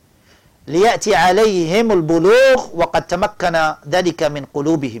signs. لِيَأْتِ عَلَيْهِمُ الْبُلُوغ وَقَدْ تَمَكَّنَ ذَلِكَ مِنْ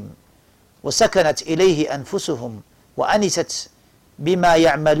قُلُوبِهِمْ وَسَكَنَتْ إِلَيْهِ أَنفُسُهُمْ وَأَنِسَتْ بِمَا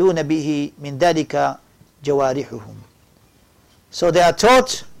يَعْمَلُونَ بِهِ مِنْ ذَلِكَ جَوَارِحُهُمْ. So they are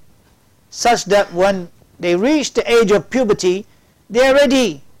taught such that when they reach the age of puberty, they are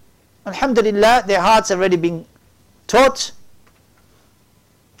ready. Alhamdulillah, their hearts have already been taught,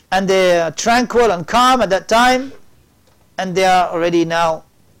 and they are tranquil and calm at that time, and they are already now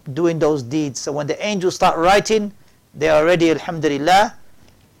doing those deeds. So when the angels start writing, they are already, alhamdulillah,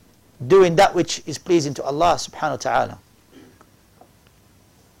 doing that which is pleasing to Allah subhanahu wa ta'ala.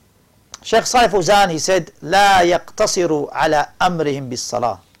 Shaykh Salih Fawzan, he said, لا يقتصروا على أمرهم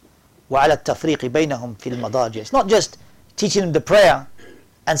بالصلاة وعلى التفريق بينهم في المضاجع. It's not just teaching them the prayer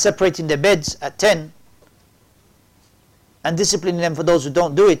and separating their beds at 10 and disciplining them for those who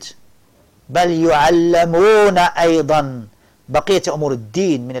don't do it. بل يعلمون أيضا بقية أمور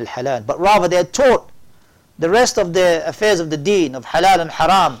الدين من الحلال. But rather they are taught the rest of the affairs of the deen, of halal and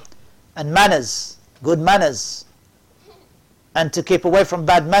haram, and manners, good manners, and to keep away from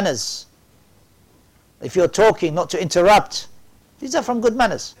bad manners. If you're talking, not to interrupt. These are from good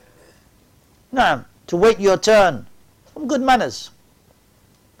manners. No, to wait your turn, from good manners.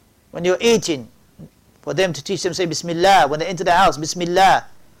 When you're eating, for them to teach them, say Bismillah. When they enter the house, Bismillah.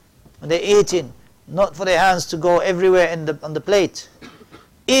 When they're eating, not for their hands to go everywhere on the plate.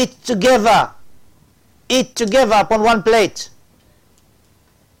 Eat together. Eat together upon one plate,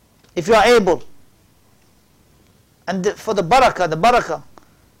 if you are able. And for the barakah,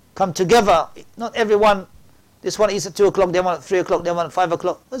 come together. Not everyone, this one eats at 2 o'clock, they want at 3 o'clock, they want at 5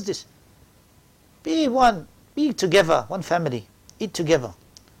 o'clock. What's this? Be together, one family. Eat together.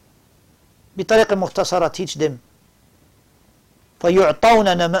 بطريقة مختصرة, teach them.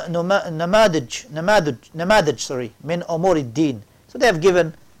 فيعطون نماذج من أمور الدين. So they have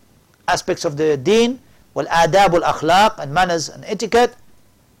given aspects of the deen, والآداب والأخلاق, and manners and etiquette.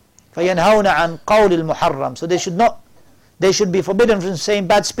 فينهون عن قول المحرم. So they should be forbidden from saying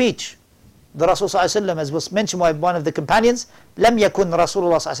bad speech. The Rasul صلى الله عليه وسلم, as was mentioned by one of the companions, لم يكن رسول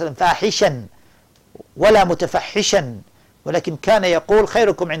الله صلى الله عليه وسلم فاحشا ولا متفحشا ولكن كان يقول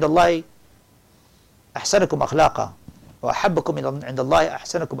خيركم عند الله أحسنكم أخلاقا وأحبكم عند الله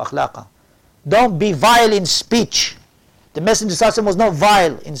أحسنكم أخلاقا. Don't be vile in speech. The Messenger صلى الله عليه وسلم was not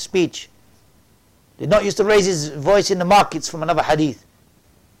vile in speech. Did not used to raise his voice in the markets, from another hadith.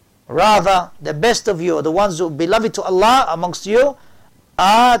 Rather, the best of you, the ones who are beloved to Allah amongst you,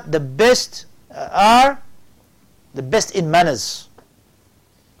 are the best in manners.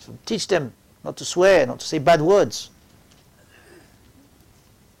 So teach them not to swear, not to say bad words,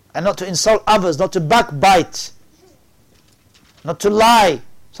 and not to insult others, not to backbite, not to lie.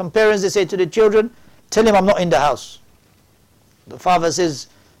 Some parents, they say to the children, tell him I'm not in the house. The father says,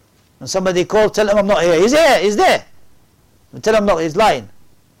 when somebody calls, tell him I'm not here. He's here, he's there. But tell him not, he's lying.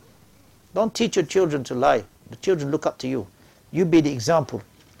 Don't teach your children to lie. The children look up to you. You be the example.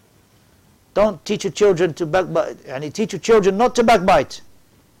 Don't teach your children to backbite. And teach your children not to backbite.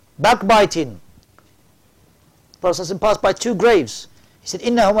 Backbiting. Prophet passed by 2 graves. He said,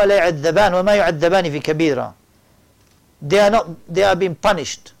 إِنَّهُمَا لَا يُعَذَّبَانِ وَمَا يُعَذَّبَانِ فِي كَبِيرًا. They are being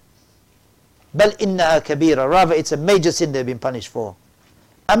punished. بَلْ إِنَّهَا كَبِيرًا. Rather, it's a major sin they're being punished for.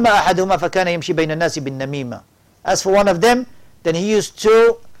 أَمَّا أَحَدُهُمَا فَكَانَ يَمْشِي بَيْنَ النَّاسِ بِالنَّمِيمَةِ. As for one of them, then he used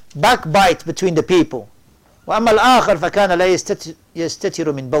to backbite between the people. وَأَمَّا الْآخَرْ فَكَانَ لَا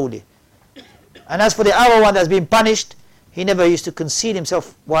يَسْتَتِرُ مِنْ بَوْلِهِ. And as for the other one that's been punished, he never used to conceal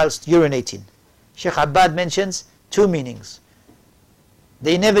himself whilst urinating. Shaykh Abbad mentions 2 meanings.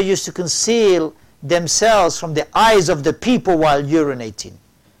 They never used to conceal themselves from the eyes of the people while urinating.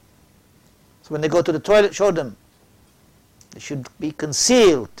 So when they go to the toilet, show them. They should be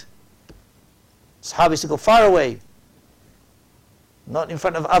concealed. Sahabis to go far away, not in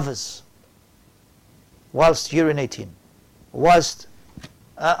front of others, whilst urinating, whilst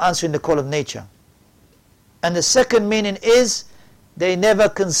answering the call of nature. And the second meaning is, they never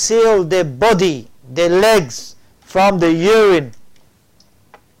concealed their body, their legs, from the urine.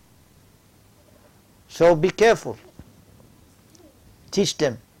 So be careful. Teach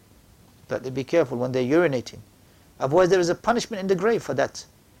them that they be careful when they're urinating. Otherwise there is a punishment in the grave for that.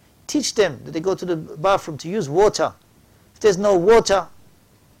 Teach them that they go to the bathroom to use water. If there's no water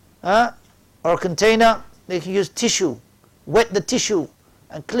or a container, they can use tissue. Wet the tissue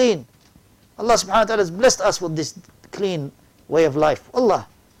and clean. Allah subhanahu wa ta'ala has blessed us with this clean way of life. Allah,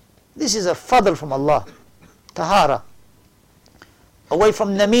 this is a fadl from Allah. Tahara. Away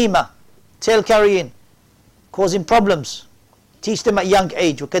from namima, tail carrying, causing problems. Teach them at young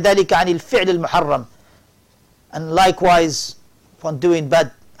age. وَكَذَلِكَ عَنِ الْفِعْلِ الْمُحَرَّمِ. And likewise, upon doing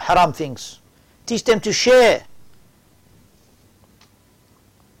bad, haram things. Teach them to share.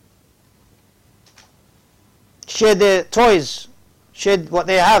 Share their toys. Share what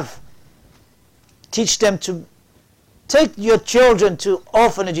they have. Teach them to take your children to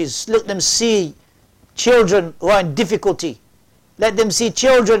orphanages. Let them see children who are in difficulty. Let them see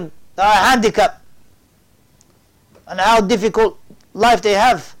children that are handicapped and how difficult life they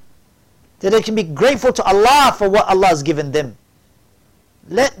have, that they can be grateful to Allah for what Allah has given them.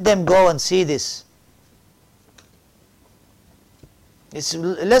 Let them go and see this. It's a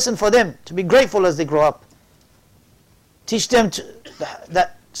lesson for them to be grateful as they grow up. Teach them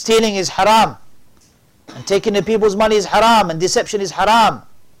that stealing is haram, and taking the people's money is haram, and deception is haram,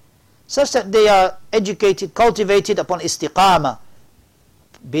 such that they are educated, cultivated upon istiqamah,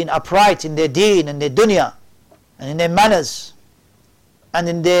 being upright in their deen and their dunya, and in their manners, and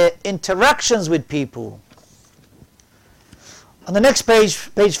in their interactions with people. On the next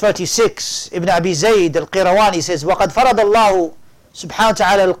page, page 36, Ibn Abi Zayd al-Qayrawaani says, وَقَدْ فَرَضَ اللَّهُ سبحانه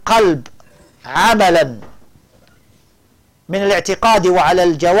وتعالى القلب عملا من الاعتقاد وعلى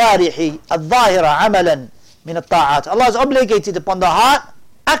الجوارح الظاهرة عملا من الطاعات. Allah has obligated upon the heart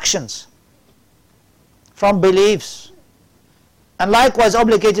actions from beliefs, and likewise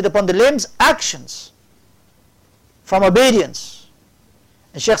obligated upon the limbs actions from obedience.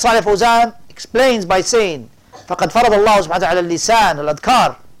 And Shaykh Salih Fawzan explains by saying, فَقَدْ فَرَضَ اللَّهُ سبحانه وتعالى اللسان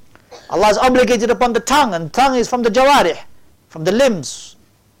الأذكار. Allah has obligated upon the tongue, and tongue is from the jawarih, from the limbs.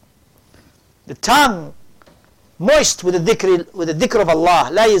 The tongue moist with the dhikr of Allah.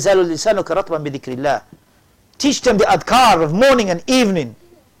 لا يزال لسانك رطبا بذكر الله. Teach them the adhkar of morning and evening.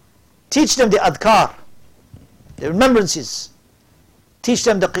 Teach them the adhkar, the remembrances. Teach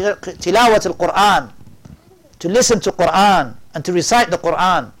them the tilawat al-Quran, to listen to Quran and to recite the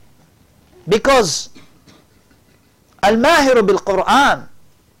Quran. Because al-mahiru bil-Quran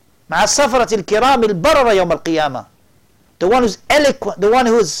مع السفرة الكرام البررة يوم القيامة. The one who's eloquent, the one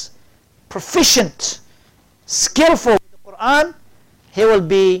who's proficient, skillful with the Quran, he will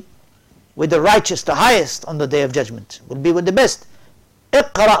be with the righteous, the highest on the day of judgment. Will be with the best.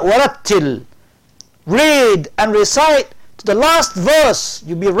 اقرأ ورتل. Read and recite to the last verse.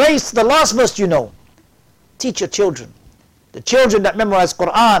 You'll be raised to the last verse you know. Teach your children. The children that memorize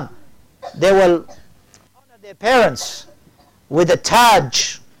Quran, they will honor their parents with a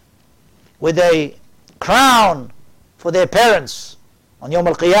taj, with a crown for their parents on Yawm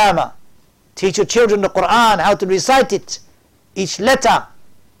al-Qiyamah. Teach your children the Quran, how to recite it, each letter.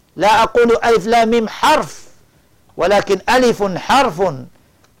 لا أقول ألف لا ميم حرف ولكن ألف حرف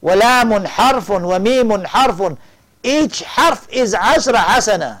ولام حرف وميم حرف. Each harf is 10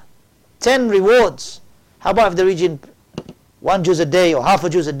 hasana, 10 rewards. How about if they're reading 1 juz a day or half a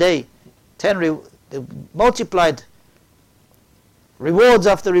juz a day? 10 multiplied, rewards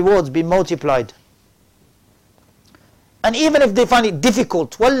after rewards be multiplied. And even if they find it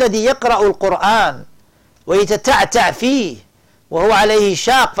difficult, وَالَّذِي يَقْرَأُ الْقُرْآنِ وَيَتَتَعْتَعْ فِيهِ وَهُوَ عَلَيْهِ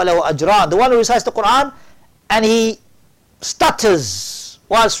شَاقٌ فَلَهُ أَجْرَانِ. The one who recites the Quran and he stutters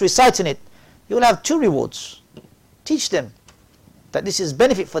whilst reciting it, he will have 2 rewards. Teach them that this is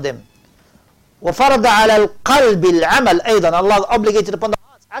benefit for them. وَفَرَضَ عَلَى الْقَلْبِ الْعَمَلِ أيضا. Allah obligated upon the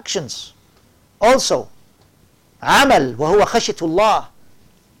heart's actions also. عمل وهو خشية الله,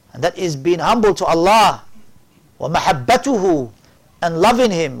 and that is being humble to Allah, ومحبته, and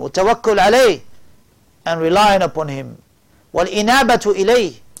loving Him, وتوكل عليه, and relying upon Him, والإنابة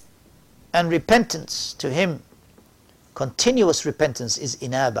إليه, and repentance to Him. Continuous repentance is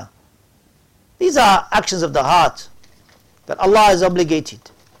inaba. These are actions of the heart that Allah has obligated,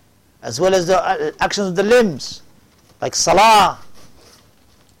 as well as the actions of the limbs, like salah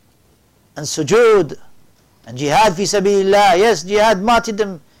and sujood and jihad fi sabilillah. Yes, jihad,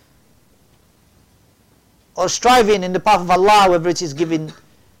 martyrdom, or striving in the path of Allah, whether it is giving,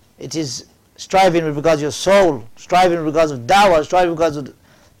 it is striving with regards to your soul, striving with regards of dawah, striving with regards of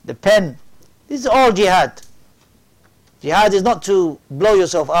the pen. This is all jihad. Jihad is not to blow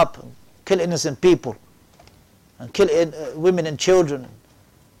yourself up, and kill innocent people, and kill women and children,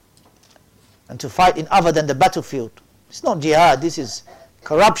 and to fight in other than the battlefield. It's not jihad, this is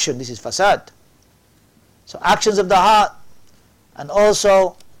corruption, this is fasad. So actions of the heart, and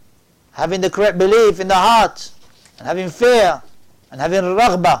also having the correct belief in the heart, and having fear, and having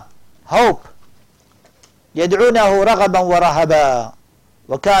raghbah, hope. يَدْعُونَهُ رَغَبًا وَرَهَبًا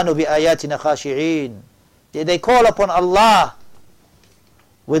وَكَانُوا بِآيَاتِنَا خَاشِعِينَ. They call upon Allah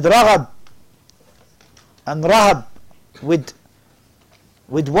with raghab and rahab, with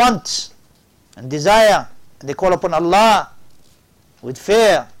want and desire, and they call upon Allah with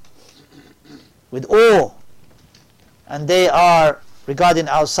fear, with awe, and they are, regarding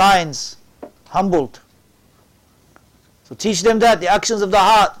our signs, humbled. So teach them that, the actions of the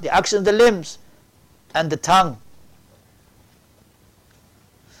heart, the actions of the limbs, and the tongue.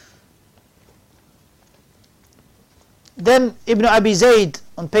 Then Ibn Abi Zayd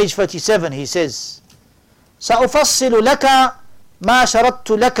on page 37, he says, سأفصل لك ما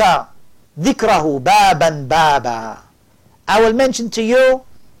شرطت لك ذكره بابا بابا. I will mention to you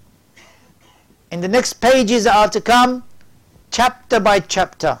in the next pages that are to come, chapter by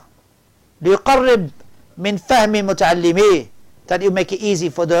chapter. ليقرب من فهم متعلميه, that you make it easy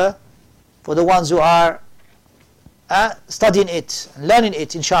for the ones who are studying it, learning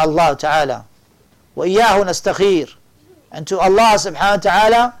it, inshallah ta'ala. وإياه نستخير. And to Allah subhanahu wa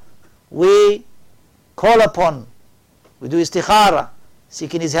ta'ala we call upon, we do istikhara,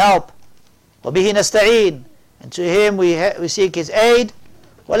 seeking His help. وبه نستعين. And to Him we seek His aid.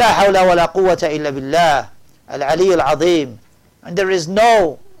 ولا حول ولا قوة إلا بالله العلي العظيم. And there is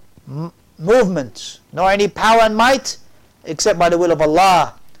no movement, nor any power and might, except by the will of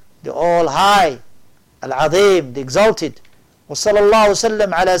Allah, the All High, Al-Azim, the Exalted. وصلى الله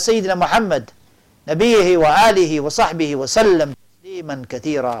وسلم على سيدنا محمد نبيه وآله وصحبه وسلم تسليما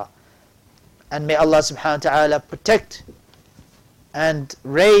كثيرا. And may Allah subhanahu wa ta'ala protect and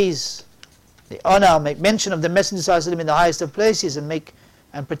raise the honor, make mention of the Messenger sallallahu alaihi wasallam in the highest of places,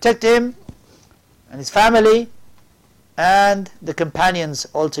 and protect him and his family and the companions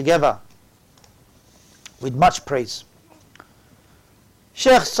altogether with much praise.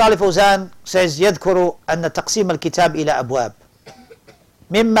 Shaykh Salih Fawzan says, يذكر أن تقسيم الكتاب إلى أبواب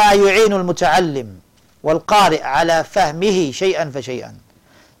مما يعين المتعلم والقارئ على فهمه شيئا فشيئا.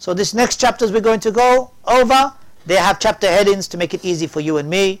 So this next chapters we're going to go over, they have chapter headings to make it easy for you and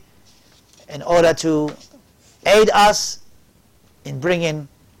me, in order to aid us in bringing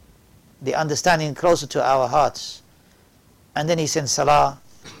the understanding closer to our hearts. And then he sends salah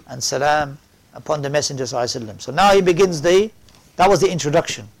and salam upon the Messenger sallallahu alaihi wasallam. So now he begins that was the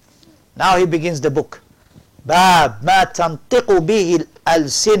introduction. Now he begins the book. باب ما تنطق به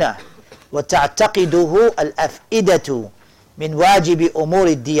الألسنة وتعتقده الأفئدة من واجب أمور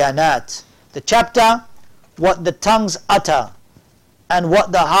الديانات. The chapter, what the tongues utter and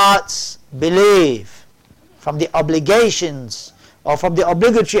what the hearts believe from the obligations or from the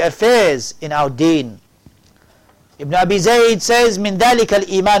obligatory affairs in our deen. Ibn Abi Zayd says, من ذلك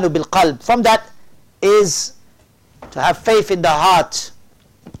الإيمان بالقلب. From that is to have faith in the heart.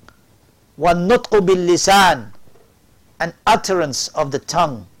 وَالنُّطْقُ بِاللِّسَانِ, an utterance of the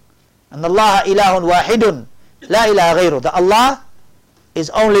tongue. And Allah ilahun wahidun la ilaha ghayru, that Allah is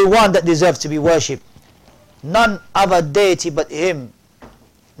only one that deserves to be worshipped. None other deity but Him.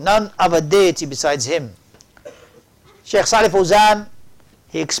 None other deity besides Him. Shaykh Salih Fawzan,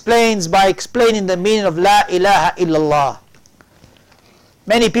 he explains by explaining the meaning of La ilaha illallah.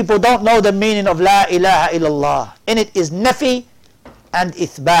 Many people don't know the meaning of La ilaha illallah. In it is nafi and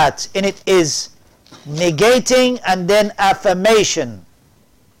ithbat. In it is negating and then affirmation.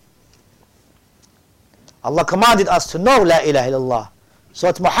 Allah commanded us to know La ilaha illallah.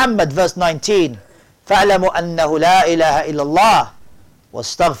 Surah Muhammad verse 19. فَاعْلَمُوا أَنَّهُ لَا إِلَهَ إِلَّا اللَّهِ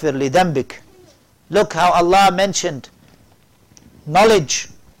وَاسْتَغْفِرْ لِذَنْبِكَ. Look how Allah mentioned knowledge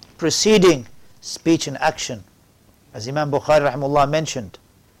preceding speech and action. As Imam Bukhari rahimahullah mentioned,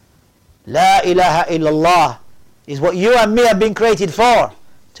 La ilaha illallah is what you and me have been created for,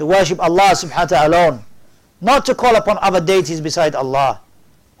 to worship Allah subhanahu wa ta'ala alone, not to call upon other deities beside Allah.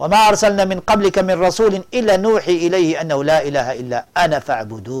 وَمَا أَرْسَلْنَا مِنْ قَبْلِكَ مِنْ رَسُولٍ إِلَّا نُوحِي إِلَيْهِ أَنَّهُ لَا إِلَهَ إِلَّا أَنَا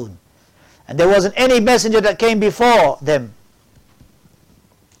فَاعْبُدُونَ. And there wasn't any messenger that came before them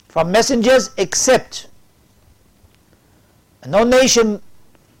from messengers except, and no nation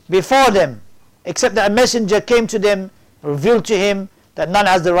before them except that a messenger came to them, revealed to him that none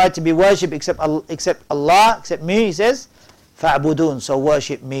has the right to be worshipped except Allah, except me, he says, فَاعْبُدُونَ, so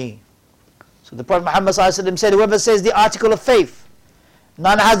worship me. So the Prophet Muhammad ﷺ said, whoever says the article of faith,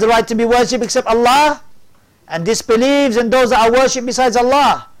 none has the right to be worshipped except Allah, and disbelieves in those that are worshipped besides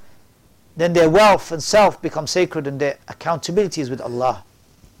Allah, then their wealth and self become sacred and their accountability is with Allah.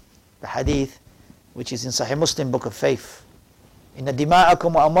 The hadith which is in Sahih Muslim, book of faith. إِنَّ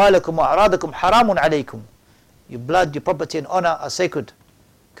دِمَاءَكُمْ وَأَمْوَالَكُمْ وَأَعْرَاضَكُمْ حَرَامٌ عَلَيْكُمْ. Your blood, your property and honor are sacred.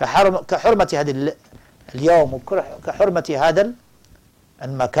 كحرمة هذا اليوم وكحرمة هذا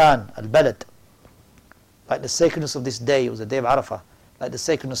المكان البلد. Like the sacredness of this day, it was the day of Arafah, like the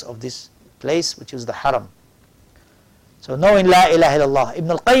sacredness of this place, which is the Haram. So knowing La ilaha illallah.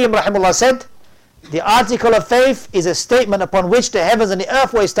 Ibn al-Qayyim rahimahullah said, the article of faith is a statement upon which the heavens and the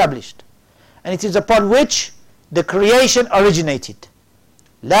earth were established, and it is upon which the creation originated.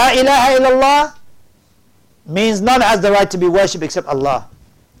 La ilaha illallah means none has the right to be worshipped except Allah.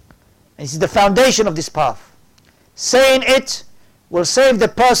 And it is the foundation of this path. Saying it will save the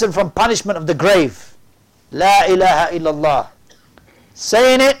person from punishment of the grave. La ilaha illallah.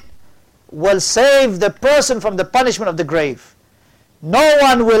 Saying it will save the person from the punishment of the grave. No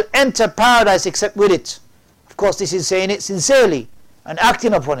one will enter paradise except with it. Of course, this is saying it sincerely and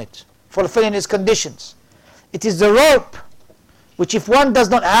acting upon it, fulfilling its conditions. It is the rope which if one does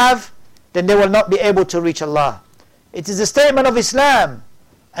not have, then they will not be able to reach Allah. It is the statement of Islam,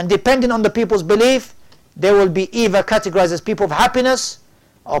 and depending on the people's belief, they will be either categorized as people of happiness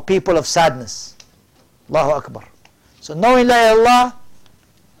or people of sadness. Allahu Akbar. So knowing La ilaha illallah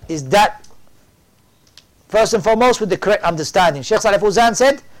is that, first and foremost, with the correct understanding. Shaykh Salih Fawzan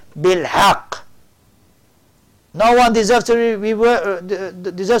said, bil haqq. No one deserves to be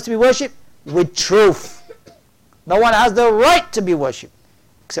worshipped with truth. No one has the right to be worshipped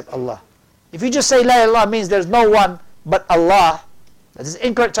except Allah. If you just say La ilaha illallah means there's no one but Allah, that is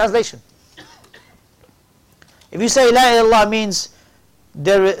incorrect translation. If you say La ilaha illallah means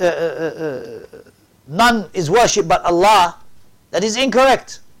none is worshipped but Allah, that is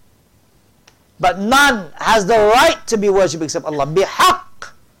incorrect. But none has the right to be worshipped except Allah.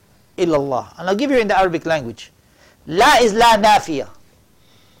 Bihaq illallah. And I'll give you in the Arabic language. La is la nafiya.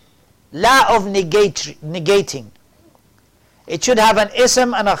 La of negating. It should have an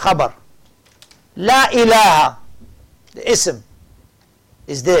ism and a khabar. La ilaha. The ism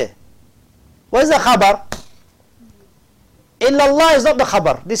is there. What is the khabar? Illallah is not the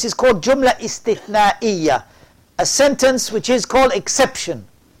khabar. This is called jumla istithna'iyya. A sentence which is called exception.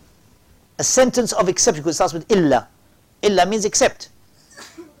 A sentence of exception, because it starts with illa. Illa means except.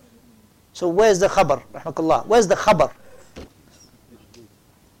 So where's the khabar? Rahmakallah. Where's the khabar?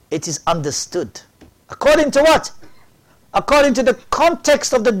 It is understood. According to what? According to the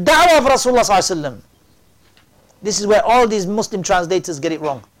context of the da'wah of Rasulullah sallallahu alaihi wasallam. This is where all these Muslim translators get it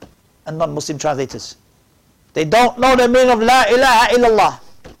wrong, and non-Muslim translators. They don't know the meaning of La ilaha illallah.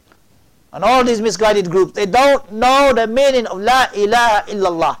 And all these misguided groups, they don't know the meaning of La ilaha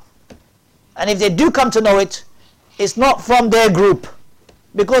illallah. And if they do come to know it, it's not from their group,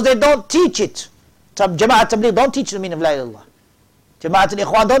 because they don't teach it. Jama'at Tabligh don't teach the meaning of La ilaha illallah. Jama'at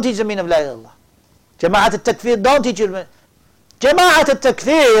al-Ikhwan don't teach the meaning of La ilaha illallah. Jama'at al-Takfir don't teach it. Jama'at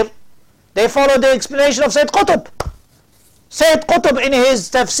al-Takfir, they follow the explanation of Sayyid Qutb. Sayyid Qutb in his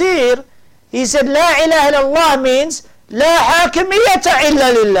tafsir, he said La ilaha illallah means La hakimiyyata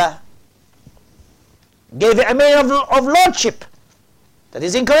illa lillah. Gave it a meaning of lordship. That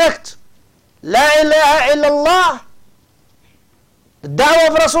is incorrect. La ilaha illallah, the da'wah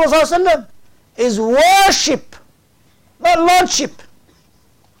of Rasulullah is worship, not lordship.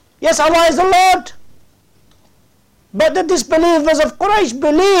 Yes, Allah is the Lord, but the disbelievers of Quraysh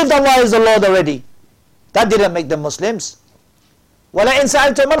believed Allah is the Lord already. That didn't make them Muslims. وَلَئِنْ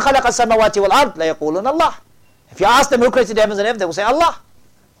سَأَلْتُمْ مَنْ خَلَقَ السَّمَوَاتِ وَالْأَرْضِ لَيَقُولُونَ اللَّهِ. If you ask them who created the heavens and earth, they will say Allah.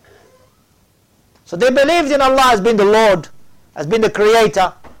 So they believed in Allah as being the Lord, as being the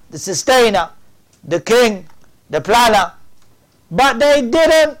creator, the sustainer, the king, the planner. But they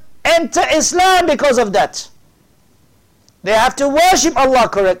didn't enter Islam because of that. They have to worship Allah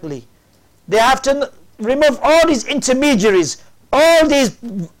correctly. They have to remove all these intermediaries, all these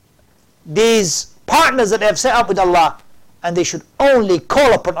partners that they have set up with Allah, and they should only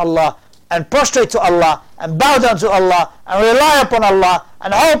call upon Allah and prostrate to Allah and bow down to Allah and rely upon Allah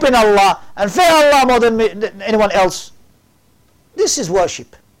and hope in Allah and fear Allah more than anyone else. This is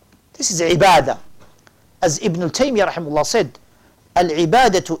worship. This is ibadah. As Ibn al-Taymiyyah rahimahullah said,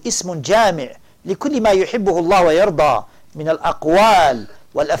 al-ibadatu ismun jami' لكل ما يحبه الله ويرضى من الأقوال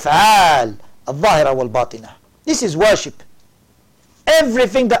والأفعال الظاهرة والباطنة. This is worship.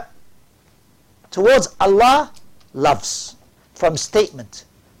 Everything that towards Allah loves, from statement,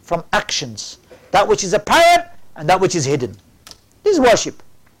 from actions, that which is apparent and that which is hidden. This is worship.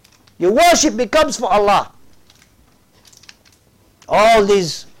 Your worship becomes for Allah. All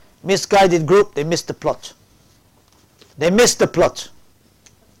these misguided group, they missed the plot. They missed the plot.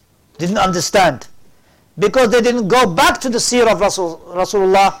 Didn't understand. Because they didn't go back to the seerah of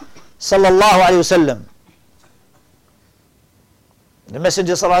Rasulullah sallallahu alayhi wasallam. The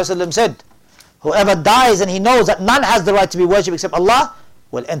Messenger sallallahu alayhi wasallam said, whoever dies and he knows that none has the right to be worshipped except Allah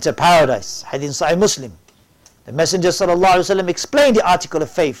will enter paradise. Hadith Sahih Muslim. The Messenger sallallahu alayhi wasallam explained the article of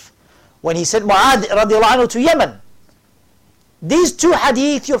faith when he sent Mu'adh radiallahu anhu to Yemen. These two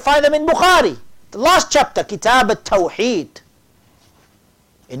hadith, you'll find them in Bukhari. The last chapter, Kitab al-Tawheed.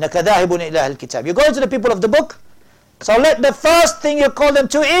 إِنَّكَ ذَاهِبٌ إِلَىٰ الْكِتَابِ. You're going to the people of the book. So let the first thing you call them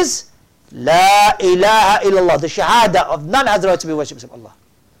to is La ilaha illallah. The shahada of none has the right to be worshipped except Allah.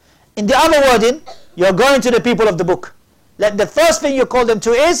 In the other wording, you're going to the people of the book. Let the first thing you call them to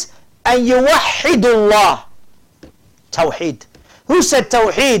is أَن يُوَحِّدُ اللَّهِ. Tawheed. Who said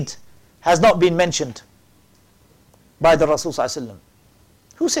Tawheed has not been mentioned by the Rasul sallallahu alaihi wasallam?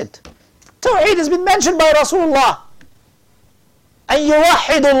 Who said? Tawheed has been mentioned by Rasulullah. And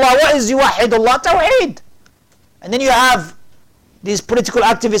yuwahhidullah. What is yuwahhidullah? Tawheed. And then you have these political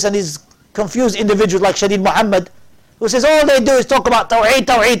activists and these confused individuals like Shadid Muhammad, who says all they do is talk about Tawheed,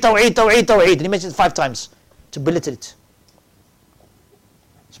 Tawheed, Tawheed, Tawheed, Tawheed. And he mentions it 5 times to belittle it.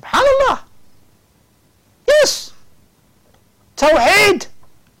 SubhanAllah. Yes. Tawheed.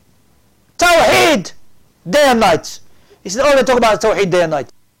 Tawheed. Day and night. He said all they talk about is Tawheed day and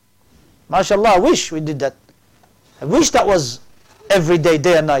night. MashaAllah, I wish we did that. I wish that was every day,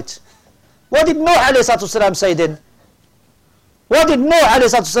 day and night. What did Nuh alayhi salatu wasalam say then? What did Nuh alayhi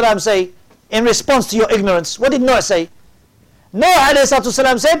salatu wasalam say in response to your ignorance? What did Nuh say? Nuh alayhi salatu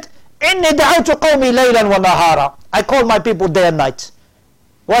wasalam said, Inni da'awtu qawmi laylan wa nahara. I call my people day and night.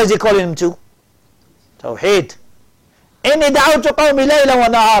 Why is he calling them to? Tawheed. Inni da'awtu qawmi laylan wa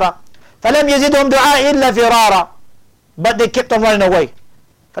nahara. فَلَمْ يَزِدْهُمْ دُعَاءِ إِلَّا فِرَارًا. But they kept on running away.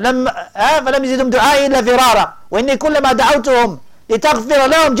 فلم يزدهم دعائي إلا فرارا وإني كلما دعوتهم لتغفر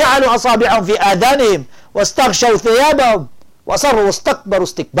لهم جعلوا أصابعهم في آذانهم واستغشوا ثيابهم وصروا واستكبروا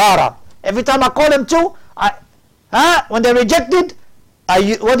استكبارا. Every time I call them to, when they rejected,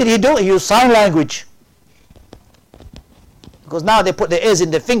 what did he do? He used sign language. Because now they put their ears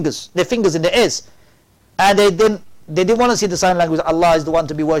in their fingers in their ears, and they didn't want to see the sign language. Allah is the one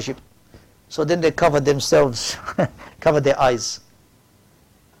to be worshipped. So then they covered themselves, covered their eyes.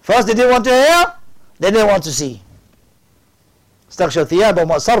 First they didn't want to hear, then they want to see. استغشوا ثيابهم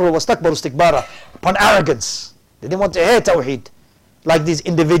وأصروا واستكبروا استكبارا. Upon arrogance. They didn't want to hear Tawheed. Like these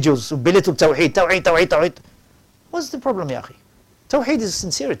individuals who belittle Tawheed. Tawheed, Tawheed, Tawheed. What's the problem, ya akhi? Tawheed is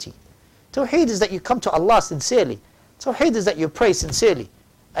sincerity. Tawheed is that you come to Allah sincerely. Tawheed is that you pray sincerely.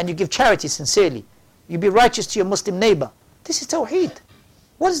 And you give charity sincerely. You be righteous to your Muslim neighbor. This is Tawheed.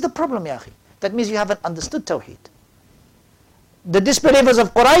 What is the problem, ya akhi? That means you haven't understood Tawheed. The disbelievers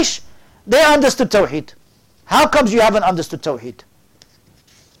of Quraysh, they understood Tawheed. How comes you haven't understood Tawheed?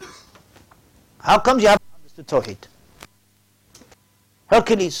 How comes you haven't understood Tawheed?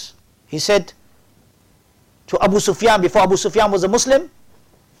 Hercules, he said to Abu Sufyan, before Abu Sufyan was a Muslim,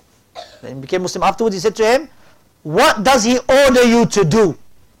 then he became Muslim afterwards, he said to him, what does he order you to do?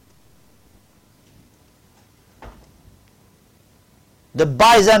 The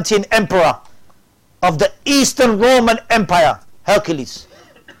Byzantine emperor of the Eastern Roman Empire, Hercules,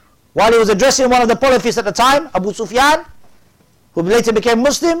 while he was addressing one of the polytheists at the time, Abu Sufyan, who later became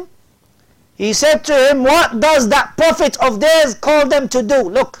Muslim, he said to him, what does that prophet of theirs call them to do?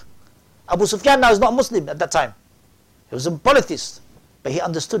 Look, Abu Sufyan now is not Muslim at that time. He was a polytheist, but he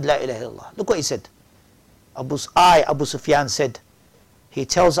understood La ilaha illallah. Look what he said. Abu Sufyan said, he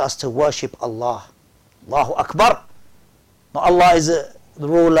tells us to worship Allah. Allahu Akbar. Not Allah is the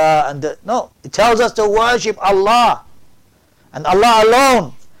ruler and no, he tells us to worship Allah and Allah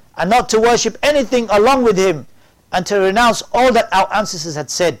alone, and not to worship anything along with him, and to renounce all that our ancestors had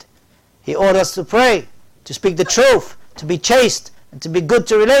said. He ordered us to pray, to speak the truth, to be chaste, and to be good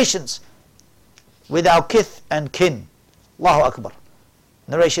to relations with our kith and kin. Allahu Akbar.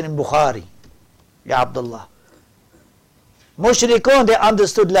 Narration in Bukhari. Ya Abdullah. Mushrikun, they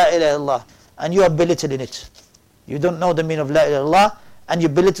understood La ilaha illallah, and you are belittling it. You don't know the meaning of La ilaha illallah, and you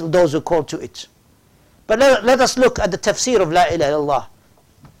belittle those who call to it. But let us look at the tafsir of La ilaha illallah.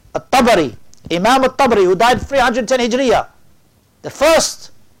 At-Tabari, Imam At-Tabari, who died 310 Hijriya, the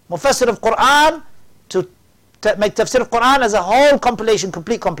first Mufassir of Quran to make tafsir of Quran as a whole compilation,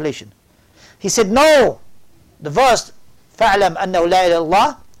 complete compilation. He said, no, the verse, فَعْلَمْ أَنَّهُ لَا إِلَهَ إِلَّا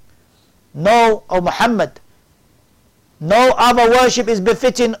اللَّهِ, no, O Muhammad, no other worship is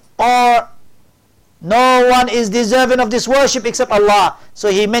befitting, or no one is deserving of this worship except Allah. So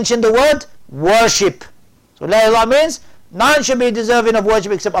he mentioned the word worship. So La ilaha means none should be deserving of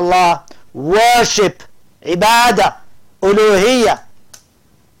worship except Allah. Worship, ibadah, uluhiyah.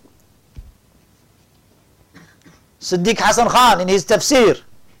 Siddiq Hassan Khan in his tafsir,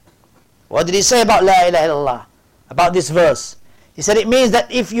 what did he say about La ilaha illallah, about this verse? He said it means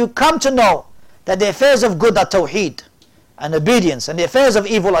that if you come to know that the affairs of good are tawheed and obedience, and the affairs of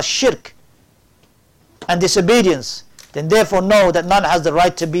evil are shirk and disobedience, then therefore know that none has the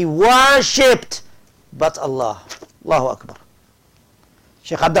right to be worshipped but Allah. Allahu Akbar.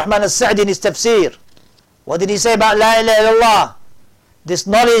 Shaykh Abdurrahman al-Sa'di in his tafsir, what did he say about La ilaha illallah? This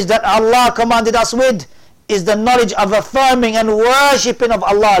knowledge that Allah commanded us with is the knowledge of affirming and worshipping of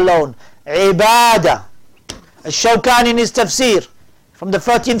Allah alone. Ibadah. Al-Shawkani in his tafsir from the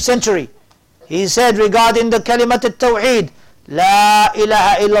 13th century, he said regarding the kalimat al-tawheed, La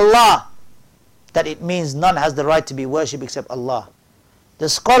ilaha illallah, that it means none has the right to be worshipped except Allah. The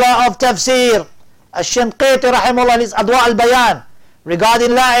scholar of tafsir, Al-Shinqiti rahimahullah, in his Adwa al-Bayan,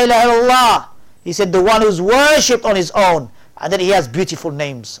 regarding La ilaha illallah, he said the one who's worshipped on his own, and then he has beautiful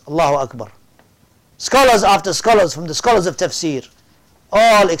names. Allahu Akbar. Scholars after scholars, from the scholars of tafsir,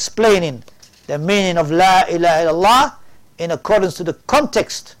 all explaining the meaning of La ilaha illallah in accordance to the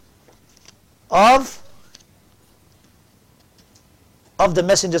context of the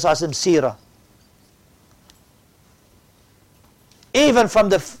Messenger's seerah. Even from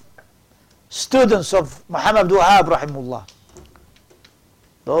the students of Muhammad Abdul Wahhab rahimullah,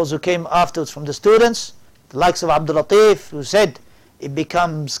 those who came afterwards from the students, the likes of Abdul Latif, who said it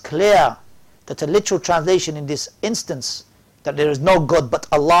becomes clear that a literal translation in this instance, that there is no God but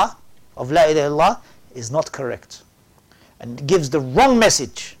Allah, of La ilaha illallah, is not correct, and gives the wrong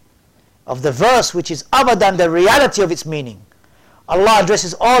message of the verse, which is other than the reality of its meaning. Allah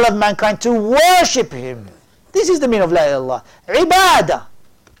addresses all of mankind to worship Him. This is the meaning of La ilaha illallah, ibadah.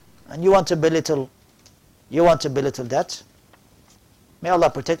 And you want to belittle that? May Allah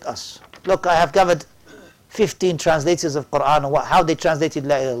protect us. Look, I have gathered 15 translators of Quran and how they translated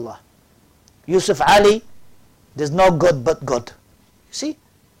La ilaha illallah. Yusuf Ali, there's no God but God. You see?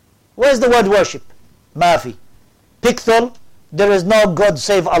 Where's the word worship? Mafi. Pikthul, there is no God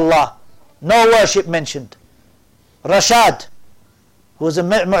save Allah. No worship mentioned. Rashad, who was a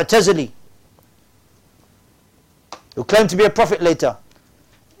Mu'tazili, who claimed to be a prophet later,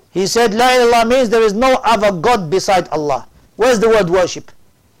 he said La ilaha illallah means there is no other God beside Allah. Where's the word worship?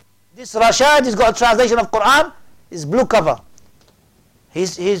 This Rashad has got a translation of Quran, is blue cover.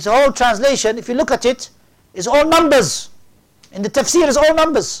 His whole translation, if you look at it, is all numbers. In the tafsir is all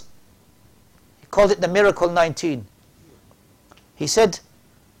numbers. He called it the Miracle 19. He said,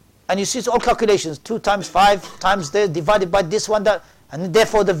 and you see it's all calculations, 2 times 5 times this, divided by this one, that, and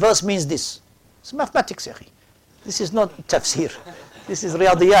therefore the verse means this. It's mathematics, Akhi. This is not tafsir. This is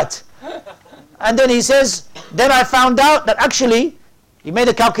riyadiyat. And then he says, then I found out that actually, he made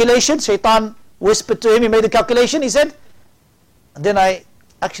a calculation, Shaitan whispered to him, he made a calculation, he said, and then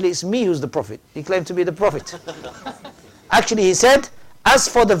actually it's me who's the prophet. He claimed to be the prophet. Actually he said, as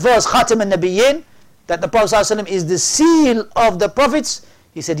for the verse Khatam al-Nabiyyin, that the Prophet ﷺ is the seal of the prophets,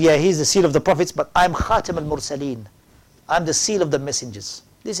 he said, yeah, he's the seal of the prophets, but I'm Khatam al-Mursaleen. I'm the seal of the messengers.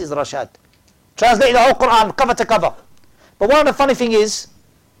 This is Rashad. Translate the whole Quran, cover to cover. But one of the funny thing is,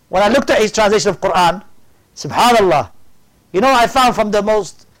 when I looked at his translation of Quran, subhanallah, you know, I found from the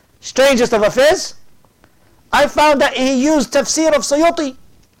most strangest of affairs, I found that he used tafsir of Suyuti.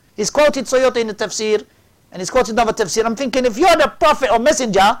 He's quoted Suyuti in the tafsir, and he's quoted another tafsir. I'm thinking, if you're the prophet or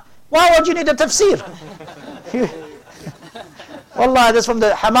messenger, why would you need a tafsir? Wallah, that's from the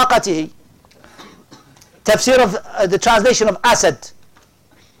Hamaqatihi. Tafsir of the translation of Asad.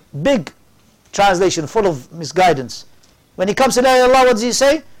 Big translation, full of misguidance. When he comes to La ilaha illallah, what does he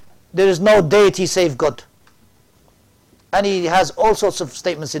say? There is no deity save God. And he has all sorts of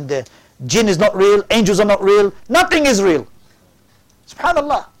statements in there. Jinn is not real, angels are not real, nothing is real.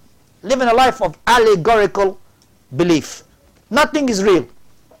 Subhanallah. Living a life of allegorical belief. Nothing is real.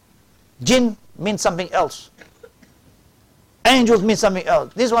 Jinn means something else. Angels mean something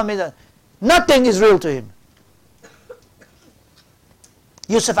else. This one means that. Nothing is real to him.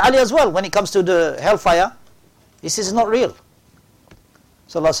 Yusuf Ali as well, when it comes to the hellfire, he says it's not real.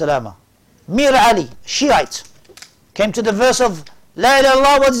 Sallallahu Salama. Mir Ali, Shiite, came to the verse of La ilaha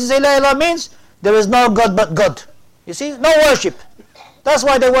illallah. What does he say La ilaha means? There is no God but God. You see? No worship. That's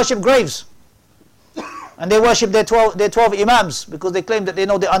why they worship graves. And they worship their 12 imams, because they claim that they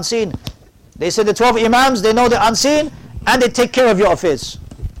know the unseen. They say the 12 imams, they know the unseen, and they take care of your affairs.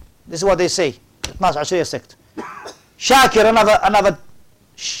 This is what they say. Ashariya sect. Shakir, another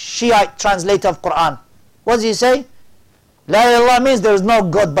Shiite translator of Quran. What does he say? La ilaha illallah means there is no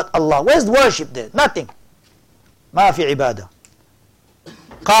God but Allah. Where's the worship there? Nothing. Ma fi ibadah.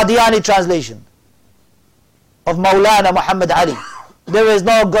 Qadiani translation of Maulana Muhammad Ali. There is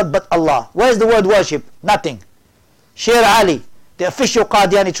no God but Allah. Where's the word worship? Nothing. Sher Ali, the official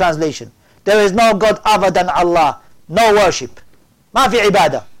Qadiani translation. There is no God other than Allah. No worship. Ma fi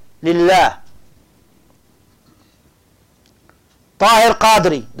ibadah. Lillah. Tahir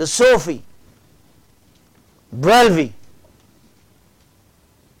Qadri, the Sufi. Brelvi.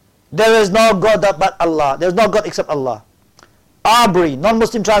 There is no God but Allah. There is no God except Allah. Abri,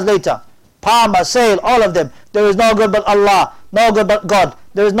 non-Muslim translator. Palmer, Sale, all of them. There is no God but Allah. No God but God.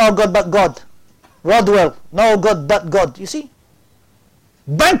 There is no God but God. Rodwell, no God but God. You see?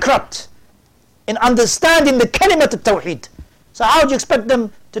 Bankrupt in understanding the kalimat of Tawheed. So how do you expect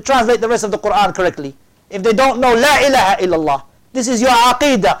them to translate the rest of the Quran correctly if they don't know La ilaha illallah? This is your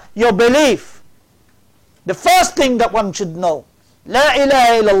aqeedah, your belief. The first thing that one should know. La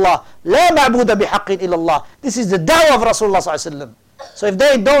ilaha illallah. La ma'buda bihaqqin illallah. This is the da'wah of Rasulullah sallallahu alaihi wasallam. So if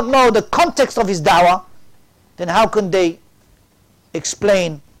they don't know the context of his da'wah, then how can they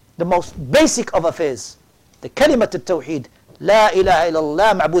explain the most basic of affairs. The kalimat al-tawheed. لا إله إلا الله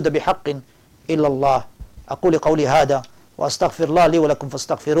لا معبود بحق إلا الله. أقول قولي هذا وأستغفر الله لي ولكم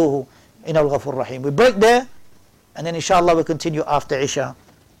فاستغفروه إنه الغفور الرحيم. We break there and then inshallah we continue after Isha.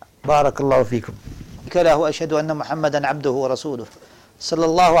 Baarakallaahu Feekum. وأشهد أن محمدا عبده ورسوله صلى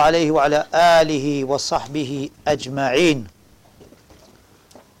الله عليه وعلى آله وصحبه أجمعين.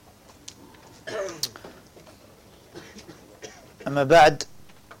 أما بعد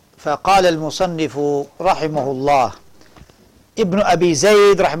فقال المصنف رحمه الله ابن أبي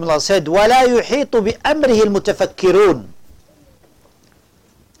زيد رحمه الله said ولا يحيط بأمره المتفكرون.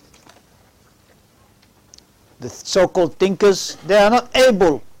 The so-called thinkers, they are not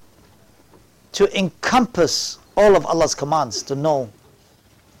able to encompass all of Allah's commands, to know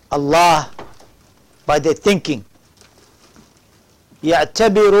Allah by their thinking.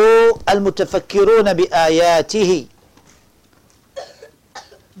 يعتبر المتفكرون بآياته.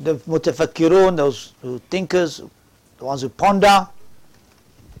 The mutafakkirun, those who thinkers, the ones who ponder.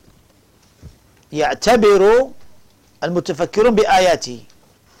 يعتبر المتفكرون بآياته.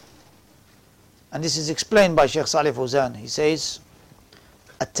 And this is explained by Shaykh Salih Fawzan. He says,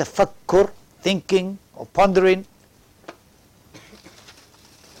 التفكر, thinking or pondering,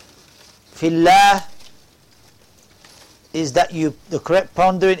 في الله, is that the correct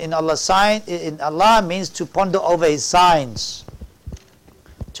pondering in Allah's sign, in Allah means to ponder over His signs.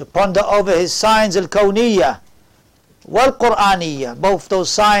 To ponder over His signs al-Kawniyyah wal-Qur'aniyyah, both those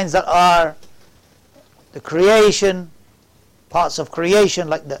signs that are the creation, parts of creation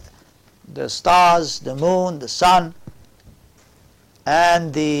like the stars, the moon, the sun,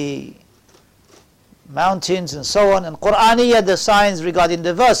 and the mountains and so on, and Qur'aniyyah, the signs regarding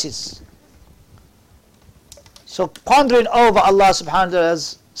the verses. So pondering over Allah subhanahu wa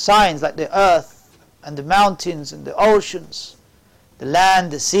ta'ala's signs like the earth and the mountains and the oceans, the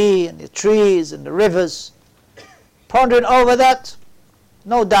land, the sea, and the trees and the rivers, pondering over that,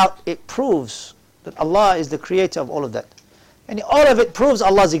 no doubt it proves that Allah is the creator of all of that. And all of it proves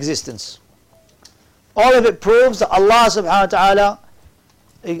Allah's existence. All of it proves that Allah subhanahu wa ta'ala,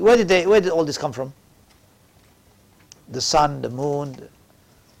 where did all this come from? The sun, the moon,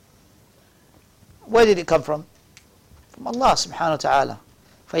 where did it come from? From Allah subhanahu wa ta'ala.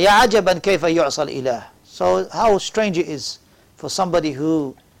 فَيَا عَجَبًا كَيْفَ يُعْصَى الْإِلَهِ. So how strange it is for somebody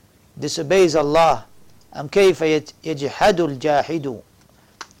who disobeys Allah, أَمْ كَيْفَ يَجْحَدُ الْجَاحِدُ,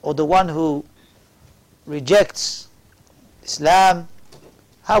 or the one who rejects Islam,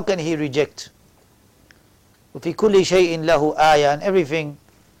 how can he reject? وَفِي كُلِّ شَيْءٍ لَهُ آيَةٌ, and everything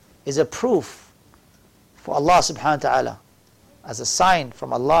is a proof for Allah subhanahu wa ta'ala, as a sign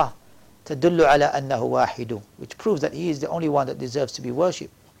from Allah, تَدُلُّ عَلَى أَنَّهُ وَاحِدٌ, which proves that He is the only one that deserves to be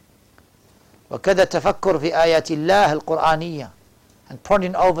worshipped. وَكَذَا التَّفَكُّرُ فِي آيَاتِ اللَّهِ الْقُرْآنِيَّةِ, and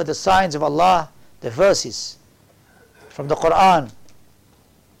pondering over the signs of Allah, the verses from the Quran,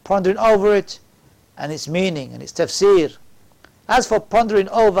 pondering over it and its meaning and its tafsir. As for pondering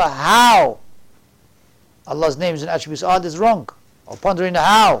over how Allah's names and attributes are, this is wrong. Or pondering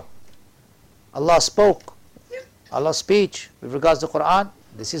how Allah spoke, Allah's speech with regards to the Quran,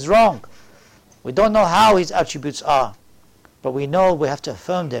 this is wrong. We don't know how His attributes are, but we know we have to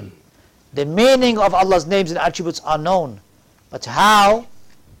affirm them. The meaning of Allah's names and attributes are known, but how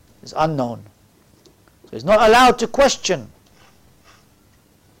is unknown. So it's not allowed to question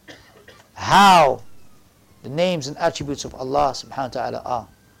how the names and attributes of Allah subhanahu wa ta'ala are.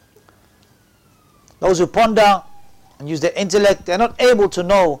 Those who ponder and use their intellect, they are not able to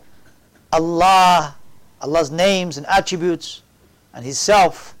know Allah's names and attributes and His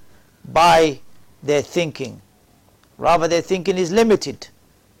self by their thinking. Rather, their thinking is limited.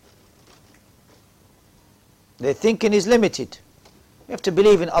 Their thinking is limited. You have to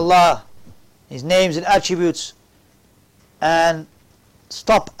believe in Allah, His names and attributes, and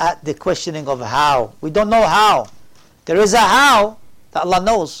stop at the questioning of how. We don't know how. There is a how that Allah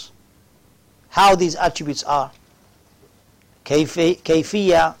knows how these attributes are.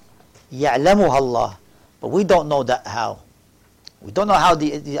 كيفية يعلمها Allah, but we don't know that how. We don't know how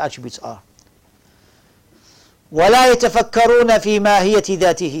the attributes are. ولا يتفكرون في ماهية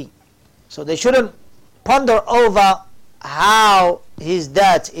ذاته. So they shouldn't ponder over how His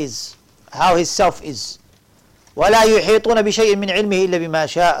that is, how His self is. ولا يحيطون بشيء من علمه إلا بما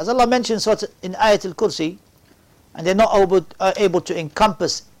شاء. As Allah mentions in Ayat al-Kursi, and they're not able to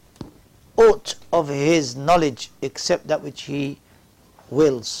encompass aught of His knowledge except that which He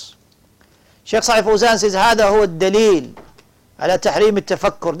wills. Shaykh Salih Fawzan says, هذا هو الدليل على تحريم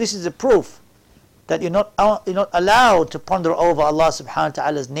التفكر. This is the proof that you're not allowed to ponder over Allah subhanahu wa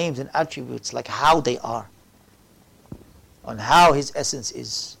ta'ala's names and attributes, like how they are, on how His essence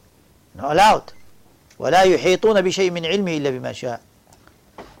is. Not allowed. ولا يحيطون بشيء من علمه إلا بما شاء.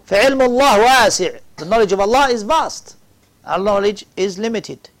 فعلم الله واسع. The knowledge of Allah is vast. Our knowledge is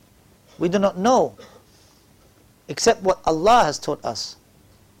limited. We do not know except what Allah has taught us.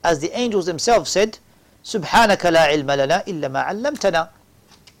 As the angels themselves said, سبحانك لا علم لنا إلا ما علمتنا.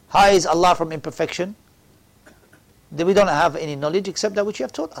 High is Allah from imperfection. That we don't have any knowledge except that which you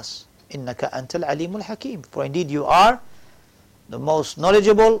have taught us. إنك أنت العليم الحكيم. For indeed you are the most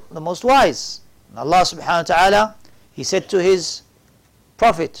knowledgeable, the most wise. And Allah subhanahu wa ta'ala, He said to His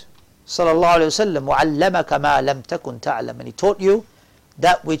Prophet sallallahu alayhi wa sallam, وَعَلَّمَكَ مَا لَمْ تَكُنْ تَعْلَمْ. And He taught you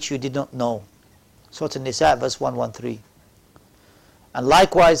that which you did not know. Surah An-Nisa verse 113. And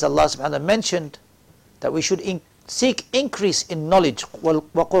likewise Allah subhanahu wa ta'ala mentioned that we should seek increase in knowledge. وَقُلْ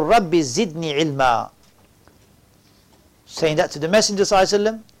رَبِّ زِدْنِي عِلْمًا. Saying that to the Messenger sallallahu alayhi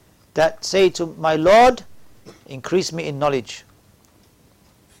wa sallam, that say to my Lord, increase me in knowledge.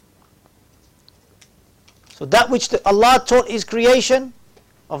 So that which Allah taught His creation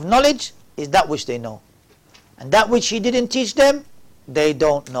of knowledge is that which they know. And that which He didn't teach them, they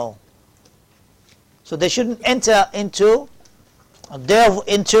don't know. So they shouldn't enter into, or delve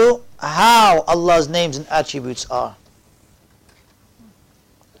into how Allah's names and attributes are.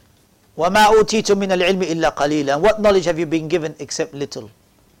 وَمَا أُوتِيتُم مِّنَ الْعِلْمِ إِلَّا قَلِيلًا. And what knowledge have you been given except little?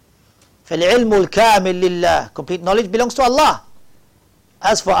 فَالْعِلْمُ الْكَامِلُ لِلَّهِ. Complete knowledge belongs to Allah.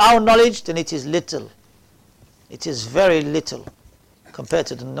 As for our knowledge, then it is little. It is very little compared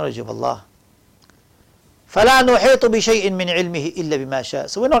to the knowledge of Allah. فَلَا نُحِيطُ بِشَيْءٍ مِّنْ عِلْمِهِ إِلَّا بِمَا شَاءَ.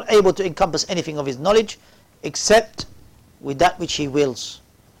 So we're not able to encompass anything of His knowledge except with that which He wills.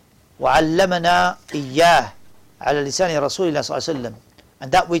 وَعَلَّمَنَا إِيَّاهِ عَلَى لِسَانِ رَسُولِ اللَّهِ صَلَّى اللَّهُ عَلَيْهِ وَسَلَّمَ.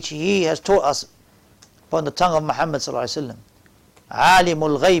 And that which He has taught us upon the tongue of Muhammad صلى الله عليه وسلم.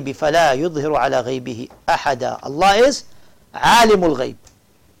 عَالِمُ الْغَيْبِ فَلَا يُظْهِرُ عَلَى غَيْبِهِ أَحَدًا. Allah is عَالِمُ الْغَيْبِ,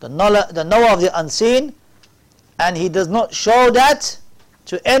 the knower of the unseen, and He does not show that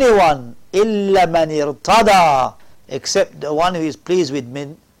to anyone إِلَّا مَنِ ارْتَضَى, except the one who is pleased with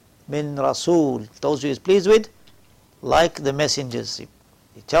min Rasul, those who is pleased with, like the messengers. He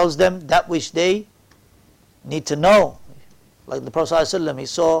tells them that which they need to know. Like the Prophet ﷺ, he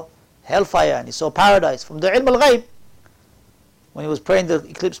saw hellfire and he saw paradise from the ilm al-ghayb. When he was praying the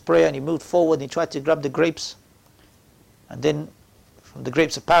eclipse prayer and he moved forward and he tried to grab the grapes, and then from the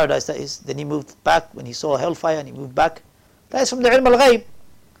grapes of paradise, that is, then he moved back when he saw hellfire and he moved back. That is from the ilm al-ghayb.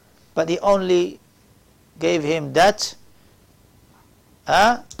 But He only gave him that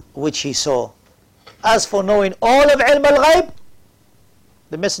which he saw. As for knowing all of ilm al-ghayb,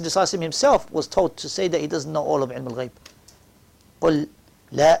 the Messenger ﷺ himself was told to say that he doesn't know all of ilm al-ghayb. قل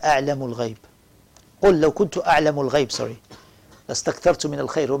لا أعلم الغيب. قل لو كنت أعلم الغيب لاستكثرت من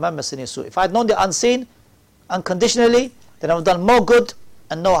الخير وما مسني السوء. If I had known the unseen unconditionally, then I would have done more good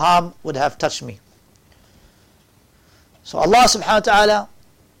and no harm would have touched me. So Allah subhanahu wa ta'ala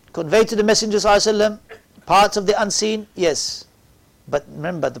conveyed to the Messenger ﷺ parts of the unseen, yes. But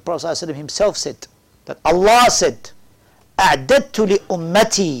remember, the Prophet ﷺ himself said that Allah said, أعددت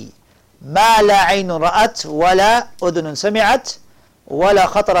لأمتي ما لا عين رأت ولا أذن سمعت ولا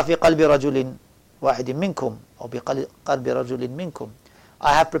خطر في قلب رجل واحد منكم أو بقلب رجل منكم.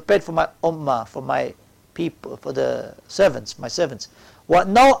 I have prepared for my ummah, for my people, for the servants, my servants, what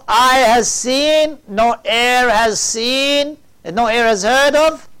no eye has seen, no ear has seen, and no ear has heard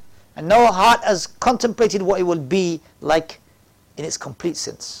of, and no heart has contemplated what it will be like in its complete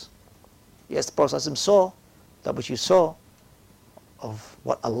sense. Yes, the Prophet ﷺ saw that which you saw of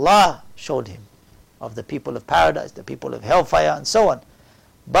what Allah showed him, of the people of paradise, the people of hellfire, and so on.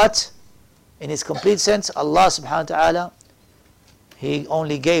 But in its complete sense, Allah subhanahu wa ta'ala, He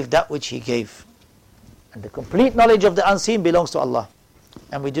only gave that which He gave. And the complete knowledge of the unseen belongs to Allah.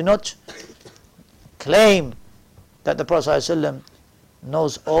 And we do not claim that the Prophet ﷺ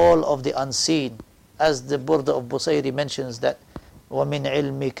knows all of the unseen. As the Burda of Busayri mentions that, وَمِنْ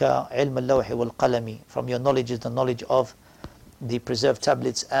عِلْمِكَ عِلْمَ اللَّوْحِ وَالْقَلَمِ. From your knowledge is the knowledge of the preserved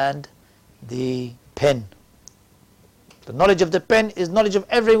tablets and the pen. The knowledge of the pen is knowledge of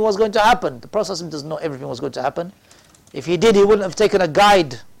everything was going to happen. The Prophet ﷺ doesn't know everything was going to happen. If he did, he wouldn't have taken a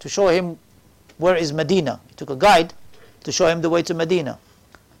guide to show him where is Medina. He took a guide to show him the way to Medina.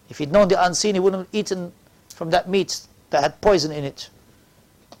 If he'd known the unseen, he wouldn't have eaten from that meat that had poison in it,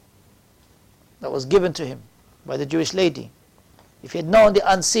 that was given to him by the Jewish lady. If he had known the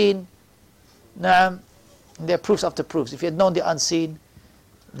unseen, there are proofs after proofs. If he had known the unseen,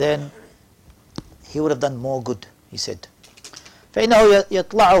 then he would have done more good, he said. فإنه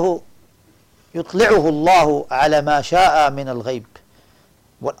يطلعه الله على ما شاء من الغيب.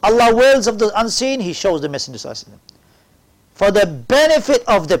 What Allah wills of the unseen, He shows the Messenger ﷺ. for the benefit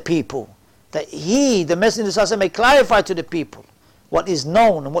of the people, that he, the Messenger of Allah, may clarify to the people what is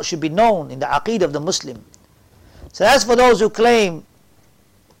known and what should be known in the Aqeedah of the Muslim. So as for those who claim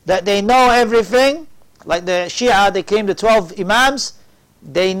that they know everything, like the Shia, they claim the 12 Imams,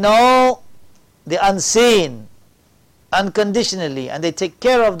 they know the unseen unconditionally and they take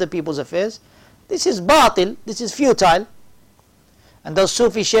care of the people's affairs. This is batil, this is futile. And those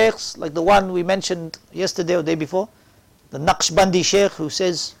Sufi sheikhs, like the one we mentioned yesterday or the day before, the Naqshbandi sheikh who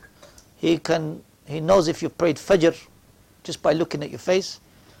says he knows if you prayed Fajr just by looking at your face.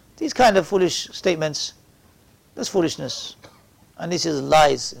 These kind of foolish statements, that's foolishness. And this is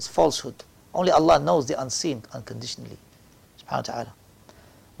lies, it's falsehood. Only Allah knows the unseen unconditionally. Subhanahu wa ta'ala.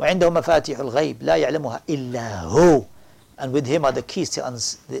 وعنده مفاتيح الغيب لا يعلمها إلا هو. And with him are the keys to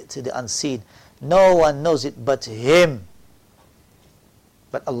the unseen. No one knows it but him.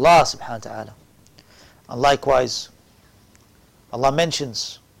 But Allah subhanahu wa ta'ala. And likewise, Allah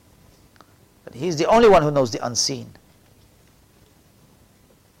mentions that He is the only one who knows the unseen.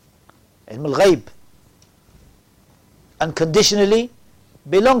 Ilm al-Ghayb unconditionally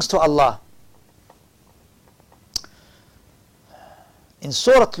belongs to Allah. In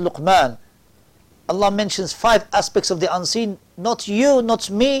Surah Luqman, Allah mentions 5 aspects of the unseen. Not you, not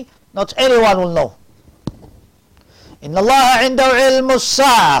me, not anyone will know. إن الله عنده علم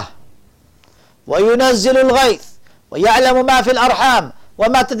الساعة وينزل الغيث ويعلم ما في الأرحام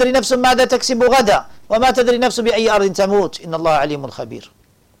وما تدري نفس ماذا تكسب غدا وما تدري نفس بأي أرض تموت إن الله عليم خبير.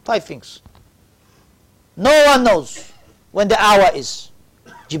 5 things. No one knows when the hour is.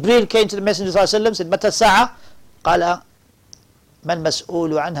 Jibreel came to the Messenger صلى الله عليه وسلم, said متى الساعة؟ قال ما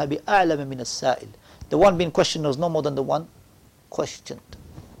المسؤول عنها بأعلم من السائل. The one being questioned knows no more than the one questioned.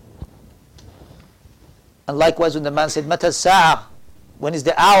 And likewise when the man said متى الساعة, when is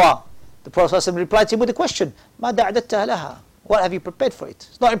the hour, the Prophet ﷺ replied to him with a question, ماذا أعددت لها? What have you prepared for it?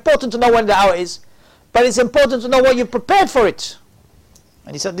 It's not important to know when the hour is, but it's important to know what you prepared for it.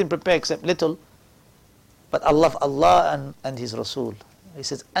 And he said, didn't prepare except little, but I love Allah and His Rasul. He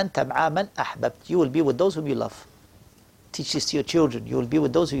says, أنت مع من أحببت. You will be with those whom you love. Teach this to your children. You will be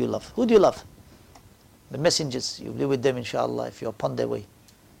with those who you love. Who do you love? The messengers. You will be with them inshallah if you're upon their way.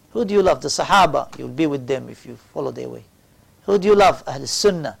 Who do you love? The Sahaba. You will be with them if you follow their way. Who do you love? Ahl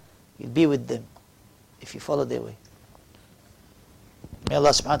Sunnah. You'll be with them if you follow their way. May Allah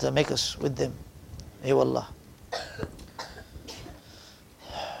subhanahu wa ta'ala make us with them. Ay wallah.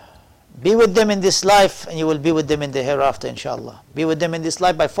 Be with them in this life and you will be with them in the hereafter inshallah. Be with them in this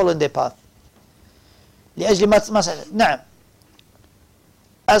life by following their path. لأجل مسألة. نعم.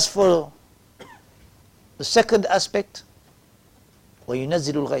 As for the second aspect,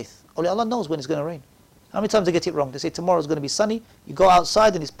 وَيُنَزِّلُ الْغَيْثِ. Only Allah knows when it's going to rain. How many times they get it wrong? They say tomorrow is going to be sunny. You go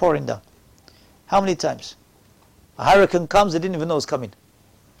outside and it's pouring down. How many times? A hurricane comes, they didn't even know it's coming.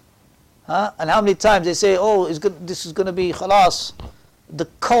 And how many times they say, oh, this is going to be khalas, the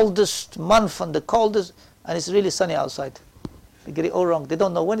coldest month and the coldest, and it's really sunny outside. They get it all wrong. They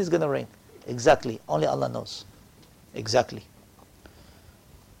don't know when it's going to rain. Exactly. Only Allah knows. Exactly.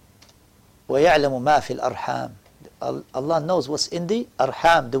 وَيَعْلَمُ مَا فِي الْأَرْحَامِ. Allah knows what's in the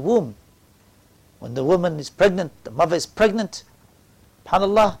arham, the womb. When the woman is pregnant, the mother is pregnant,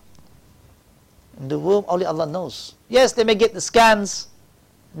 subhanallah, in the womb, only Allah knows. Yes, they may get the scans.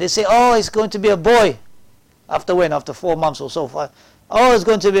 They say, oh, it's going to be a boy. After when? After 4 months or so. Oh, it's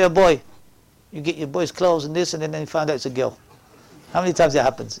going to be a boy. You get your boy's clothes and this, and then you find out it's a girl. How many times that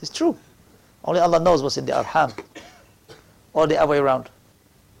happens? It's true. Only Allah knows what's in the arham. Or the other way around.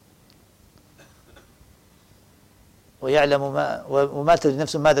 وَيَعْلَمُ وَمَا تَدْرِي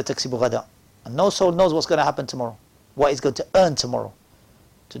نَفْسٌ مَاذَا تَكْسِبُ غَدًا. And no soul knows what's going to happen tomorrow. What is going to earn tomorrow.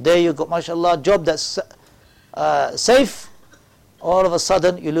 Today you got, mashallah, a job that's safe. All of a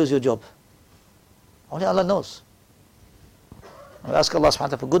sudden you lose your job. Only Allah knows. We ask Allah subhanahu wa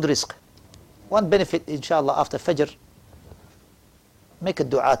ta'ala for good rizq. One benefit, inshallah, after Fajr, make a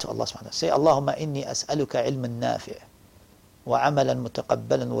dua to Allah subhanahu wa ta'ala. Say, Allahumma inni as'aluka ilman nafi' wa amalan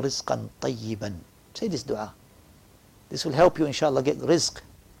mutaqabbalan wa rizqan tayyiban. Say this dua. This will help you, inshallah, get rizq.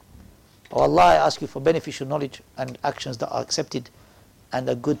 Oh Allah, I ask you for beneficial knowledge and actions that are accepted and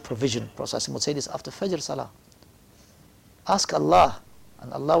a good provision. Prophet would say this after Fajr Salah. Ask Allah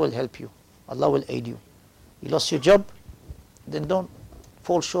and Allah will help you. Allah will aid you. You lost your job, then don't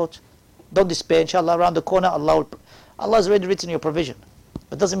fall short. Don't despair. Inshallah, around the corner, Allah has already written your provision.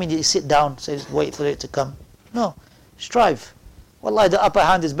 But doesn't mean you sit down, say, wait for it to come. No, strive. Wallahi, the upper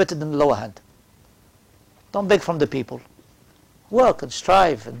hand is better than the lower hand. Don't beg from the people. Work and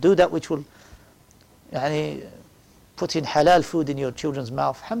strive and do that which will put in halal food in your children's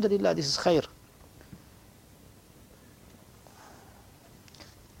mouth. Alhamdulillah, this is khair.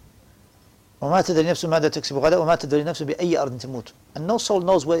 وما تدري نفس ماذا تكسب غدا وما تدري نفس بأي أرض تموت. And no soul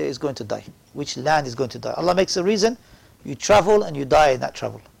knows where it is going to die, which land is going to die. Allah makes a reason, you travel and you die in that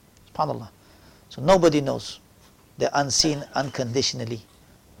travel. SubhanAllah. So nobody knows the unseen unconditionally.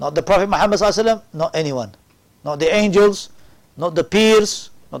 Not the Prophet Muhammad ﷺ, not anyone. Not the angels, not the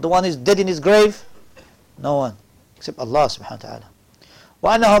peers, not the one who is dead in his grave. No one, except Allah subhanahu wa ta'ala.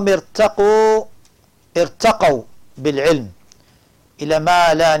 وأنهم ارتقوا بالعلم إلى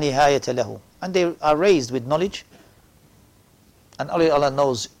ما لا نهاية له. And they are raised with knowledge, and only Allah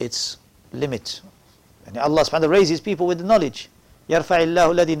knows its limit. And Allah subhanahu wa ta'ala raises people with the knowledge. يرفع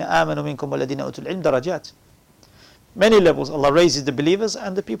الله الذين آمنوا منكم والذين أوتوا العلم درجات. Many levels Allah raises the believers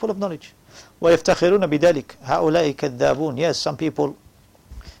and the people of knowledge. ويفتخرون بذلك هؤلاء كذابون. Yes, some people,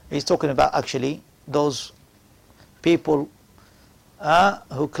 he's talking about actually those people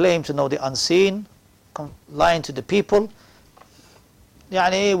who claim to know the unseen, lying to the people,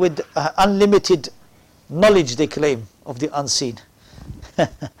 يعني with unlimited knowledge they claim of the unseen.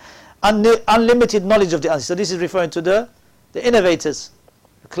 Unlimited knowledge of the unseen. So this is referring to the innovators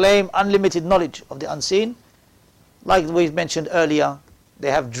who claim unlimited knowledge of the unseen. Like we mentioned earlier,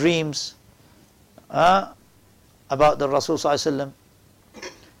 they have dreams about the Rasul ﷺ.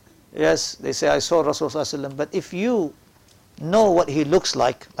 Yes, they say, I saw Rasul ﷺ. But if you know what he looks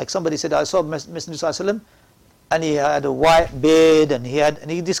like somebody said, I saw Messenger ﷺ, and he had a white beard, and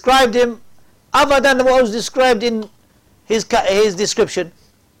he described him other than what was described in his description.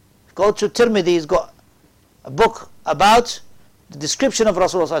 Go to Tirmidhi, he's got a book about the description of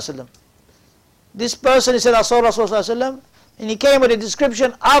Rasulullah ﷺ. This person, he said, I saw Rasulullah ﷺ, and he came with a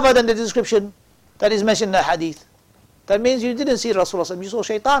description other than the description that is mentioned in the hadith. That means you didn't see Rasulullah ﷺ, you saw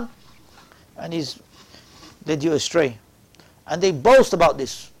shaitan, and he's led you astray. And they boast about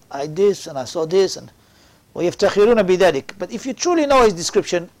this. I this, and I saw this, and وَيَفْتَخِرُونَ بِذَلِكَ. But if you truly know his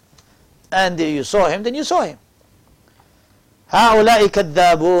description, and you saw him, then you saw him. هَؤُلَاءِ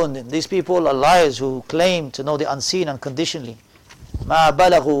كَذَّابُونَ. These people are liars who claim to know the unseen unconditionally. مَا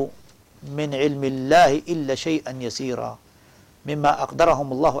بَلَغُوا مِنْ عِلْمِ اللَّهِ إِلَّا شَيْئًا يَسِيرًا مِمَّا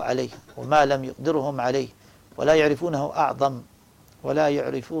أَقْدَرَهُمُ اللَّهُ عَلَيْهِ وَمَا لَمْ يُقْدِرْهُمْ عَلَيْهِ وَلَا يَعْرِفُونَهُ أَعْظَمُ وَلَا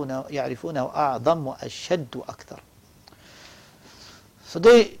يَعْرِفُونَهُ أَعْظَمُ وَأَشَدُّ أَكْثَرُ. So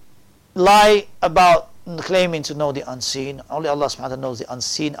they lie about claiming to know the unseen. Only Allah subhanahu wa ta'ala knows the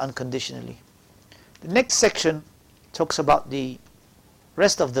unseen unconditionally. The next section talks about the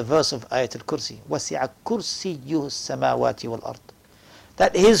rest of the verse of Ayat al-Kursi. وَسِعَ كُرْسِيُّهُ السَّمَاوَاتِ وَالْأَرْضِ.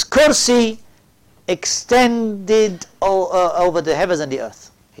 That his kursi extended over the heavens and the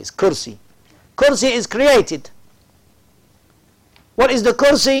earth. His kursi. Kursi is created. What is the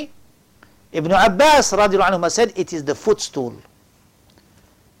kursi? Ibn Abbas radiallahu anhu said it is the footstool.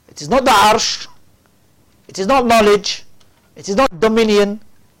 It is not the arsh. It is not knowledge. It is not dominion,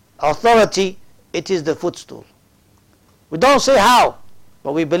 authority. It is the footstool. We don't say how,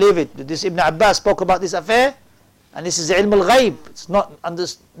 but we believe it. This Ibn Abbas spoke about this affair, and this is ilm al-ghayb. It's not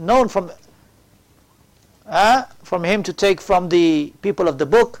known from him to take from the people of the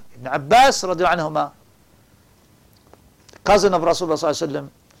book. Ibn Abbas radiallahu anhuma, cousin of Rasulullah sallallahu alaihi wasallam.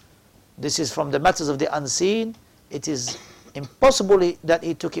 This is from the matters of the unseen. It is impossible that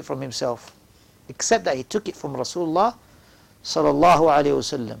he took it from himself, except that he took it from Rasulullah sallallahu alaihi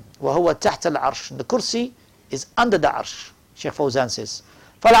wasallam. وَهُوَ تَحْتَ الْعَرْشِ. The kursi is under the arsh, Shaykh Fawzan says.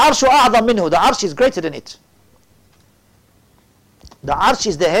 فَالْعَرْشُ أَعْظَمْ مِنْهُ. The arsh is greater than it. The arsh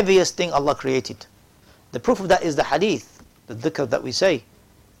is the heaviest thing Allah created. The proof of that is the hadith, the dhikr that we say.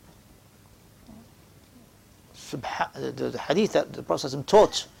 The hadith that the Prophet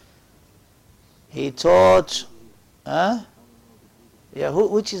taught. He taught,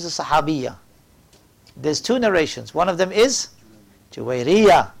 which is a sahabiyya. There's two narrations. One of them is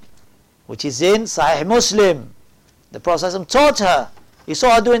Juwayriyah, which is in Sahih Muslim. The Prophet taught her. He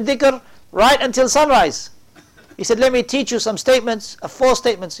saw her doing dhikr right until sunrise. He said, let me teach you some statements, 4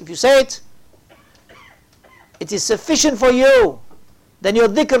 statements. If you say it, it is sufficient for you. Then your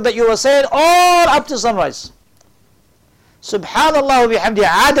dhikr that you were saying all up to sunrise. Subhanallah wa bihamdi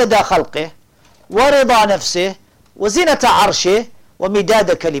adada khalqih wa rida nafsih wa zinata arshih wa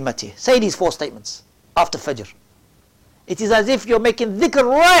midada kalimatih. Say these 4 statements after Fajr. It is as if you're making dhikr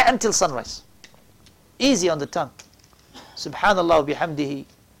right until sunrise. Easy on the tongue. Subhanallah wa bihamdihi.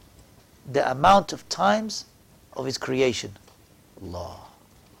 The amount of times of his creation. Allah.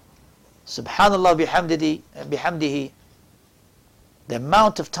 Subhanallah bihamdihi. The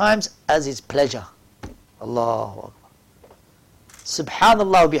amount of times as his pleasure. Allahu Akbar.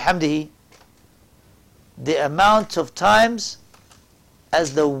 Subhanallah bihamdihi. The amount of times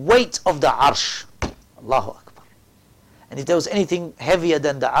as the weight of the arsh. Allahu Akbar. And if there was anything heavier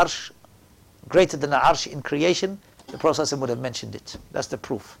than the arsh, greater than the arsh in creation, the Prophet would have mentioned it. That's the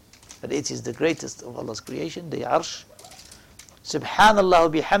proof that it is the greatest of Allah's creation, the arsh.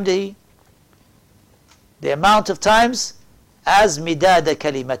 Subhanallah bihamdihi, the amount of times, as midada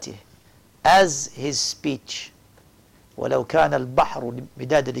kalimatih, as his speech. ولو كان البحر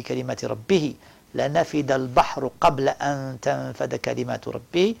مدادا لكلمات ربه لنفد البحر قبل أن تنفد كلمات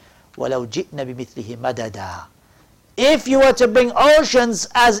ربه ولو جئنا بمثله مددا. If you were to bring oceans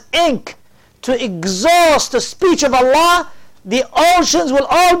as ink to exhaust the speech of Allah, the oceans will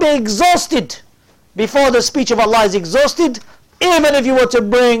all be exhausted before the speech of Allah is exhausted, even if you were to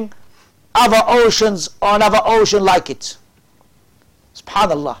bring other oceans or another ocean like it.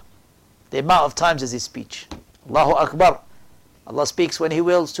 Subhanallah, the amount of times is his speech. Allahu Akbar. Allah speaks when He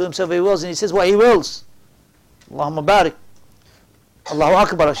wills, to Himself He wills, and He says what He wills. Allahumma barik. Allahu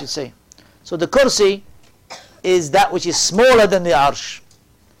Akbar, I should say. So the kursi is that which is smaller than the arsh.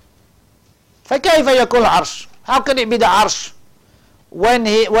 فَكَيْفَ يَكُونُ الْعَرْشِ? How can it be the arsh? When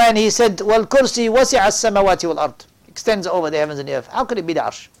he said, وَالْكُرْسِي وَسِعَ السَّمَوَاتِ وَالْأَرْضِ, extends over the heavens and the earth. How could it be the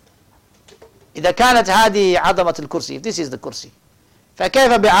arsh? إذا كانت هذه عظمة الكرسي, if this is the kursi,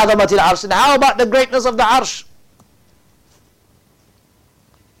 فَكَيْفَ بِعَظَمَةِ الْعَرْشِ? And how about the greatness of the arsh?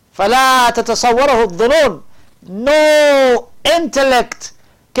 فَلَا تَتَصَوَّرَهُ الظُّنُونَ. No intellect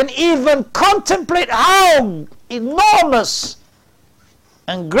can even contemplate how enormous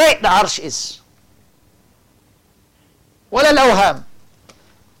and great the arsh is. وَلَا الْأَوْهَامِ.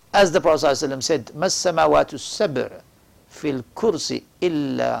 As the Prophet ﷺ said, مَا السَّمَاوَاتُ السَّبْعُ فِي الْكُرْسِ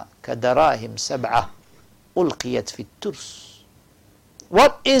إِلَّا كَدَرَاهِمْ سَبْعَةٍ أُلْقِيَتْ فِي التُّرْسِ.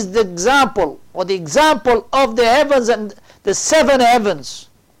 What is the example, or the example of the heavens and the seven heavens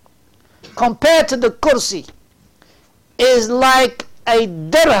compared to the kursi is like a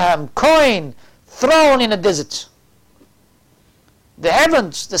dirham coin thrown in a desert. The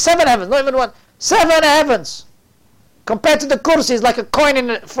heavens, the seven heavens, not even one, seven heavens compared to the kursi is like a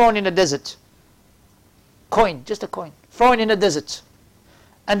coin thrown in a desert. Coin, just a coin, thrown in a desert.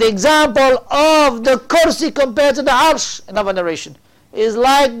 And the example of the kursi compared to the arsh, another narration, is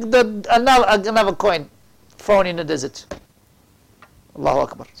like another coin thrown in the desert. Allahu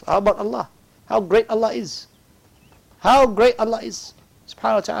Akbar. So how about Allah? How great Allah is. How great Allah is.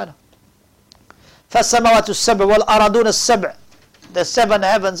 Subhanahu wa ta'ala. فَالسَّمَوَاتُ السَّبْعُ وَالْأَرَضُونَ السَّبْعُ. The seven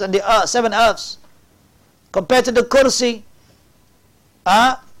heavens and the seven earths. Compared to the kursi,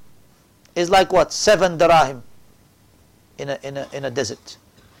 is like what? 7 dirahim in a desert.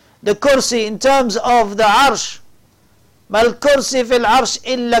 The kursi in terms of the arsh, مَا الْكُرْسِ فِي الْعَرْشِ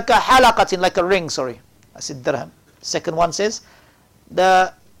إِلَّا كَحَلَقَةٍ, like a ring, sorry. I said dirham. Second one says,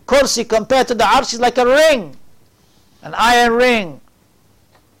 the kursi compared to the arsh is like a ring, an iron ring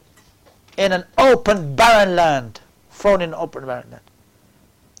in an open barren land, thrown in an open barren land.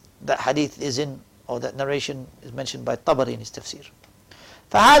 That hadith is in, or that narration is mentioned by Tabari in his tafsir.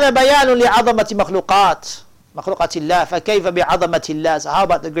 فهذا بيان لعظمة مخلوقات الله فكيف بعظمة الله. So how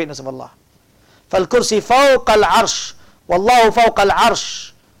about the greatness of Allah? فالكرسي فوق العرش والله فوق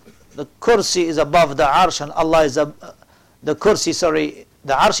العرش. The kursi is above the arsh and Allah is the kursi, sorry,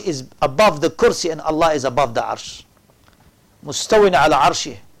 the arsh is above the kursi and Allah is above the arsh. مستوٍ على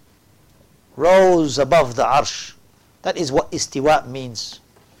عرشه, rose above the arsh. That is what istiwa means.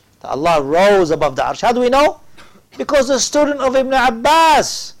 That Allah rose above the arsh. How do we know? Because the student of Ibn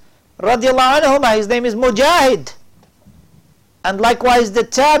Abbas radiallahu anhuma, his name is Mujahid, and likewise the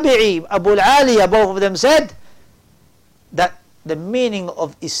Tabi'i Abu al-Aliya, both of them said that the meaning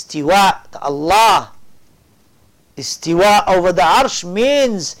of istiwa, that Allah istiwa over the arsh,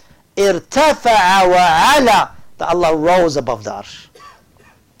 means irtafa'a wa ala, that Allah rose above the arsh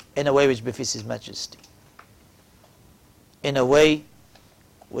in a way which befits His Majesty. In a way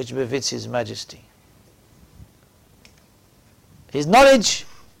which befits His Majesty. His knowledge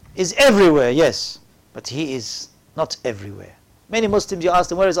is everywhere, yes, but He is not everywhere. Many Muslims, you ask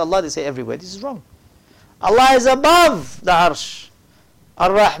them, where is Allah? They say everywhere. This is wrong. Allah is above the arsh.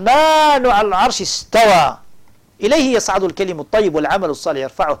 Ar-Rahmanu al-Arsh istawa. إليه يصعد الكلم الطيب والعمل الصالح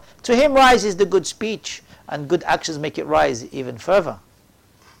يرفعه. To Him rises the good speech, and good actions make it rise even further.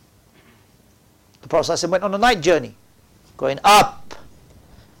 The Prophet ﷺ went on a night journey, going up.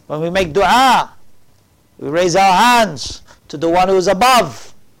 When we make dua, we raise our hands to the one who is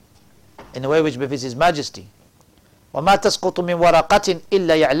above, in a way which befits His Majesty. وَمَا تَسْقُطُ مِنْ وَرَقَةٍ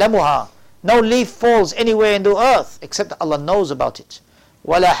إِلَّا يَعْلَمُهَا. No leaf falls anywhere in the earth except that Allah knows about it.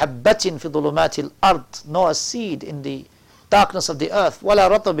 وَلَا حَبَّةٍ فِي ظُلُمَاتِ الْأَرْضِ. Nor a seed in the darkness of the earth. وَلَا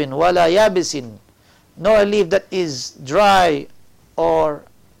رَطَبٍ وَلَا يَابِسٍ. Nor a leaf that is dry or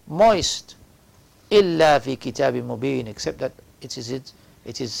moist. إِلَّا فِي كِتَابٍ مُبِينٍ. Except that it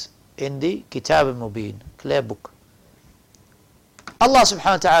is in the Kitab al-Mubin, clear book. Allah subhanahu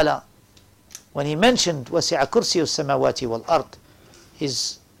wa ta'ala, when He mentioned وَسِعَ كُرْسِيُ السَّمَاوَاتِ وَالْأَرْضِ,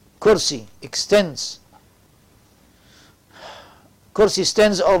 His kursi extends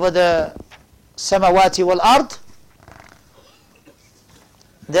over the samawati wal ard,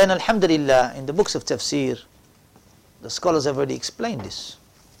 then alhamdulillah, in the books of tafsir, the scholars have already explained this.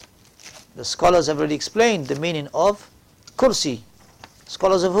 The scholars have already explained the meaning of kursi.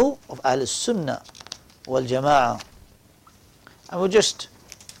 Scholars of who? Of Ahl Sunnah wal Jama'ah. And we'll just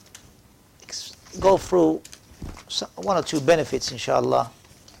go through one or two benefits, inshallah,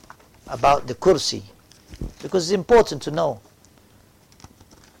 about the kursi, because it's important to know.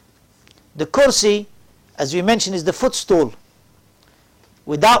 The kursi, as we mentioned, is the footstool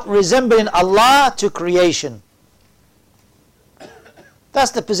without resembling Allah to creation.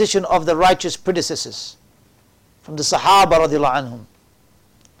 That's the position of the righteous predecessors from the Sahaba radiallahu anhum.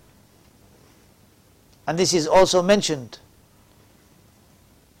 And this is also mentioned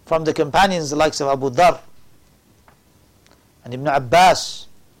from the companions, the likes of Abu Dhar and Ibn Abbas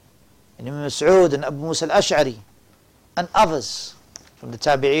and Ibn Mas'ud and Abu Musa al-Ash'ari and others from the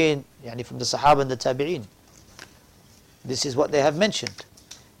Tabi'een, from the Sahaba and the Tabi'een. This is what they have mentioned.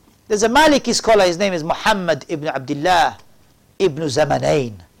 There's a Maliki scholar, his name is Muhammad ibn Abdullah ibn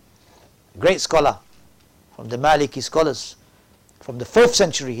Zamanain, a great scholar from the Maliki scholars from the 4th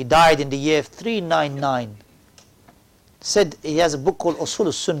century. He died in the year 399. Said, he has a book called Usul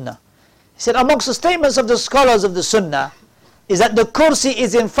al-Sunnah. He said, amongst the statements of the scholars of the Sunnah is that the kursi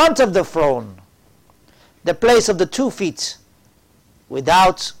is in front of the throne, the place of the 2 feet,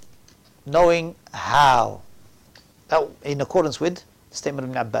 without knowing how. In accordance with the statement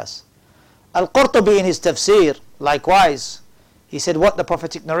of Ibn Abbas. Al-Qurtubi in his tafsir, likewise, he said what the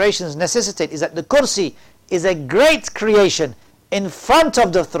prophetic narrations necessitate is that the kursi is a great creation in front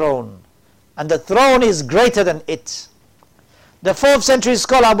of the throne, and the throne is greater than it. The 4th century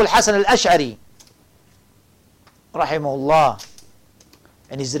scholar Abu al-Hasan al-Ash'ari, rahimahullah,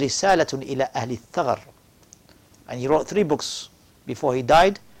 and his Risalatun ila Ahli al-Thaghar, and he wrote 3 books before he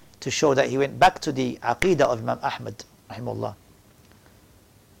died to show that he went back to the Aqeedah of Imam Ahmad, rahimahullah.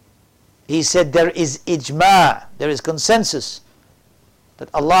 He said there is ijma', there is consensus that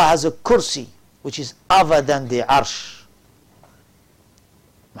Allah has a kursi which is other than the arsh.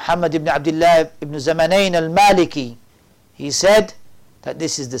 Muhammad ibn Abdullah ibn Zamanain al-Maliki, he said that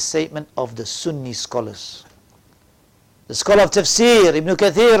this is the statement of the Sunni scholars. The scholar of tafsir, Ibn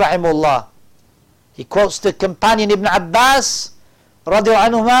Kathir rahimahullah, he quotes the companion Ibn Abbas radiallahu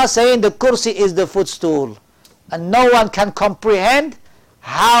anhuma saying the kursi is the footstool, and no one can comprehend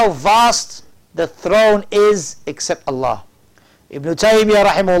how vast the throne is except Allah. Ibn Taymiyyah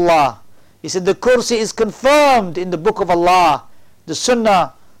rahimahullah, he said the kursi is confirmed in the book of Allah, the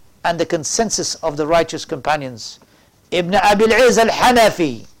Sunnah, and the consensus of the righteous companions. Ibn Abil Iz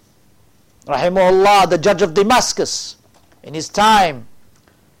al-Hanafi rahimahullah, the judge of Damascus, in his time,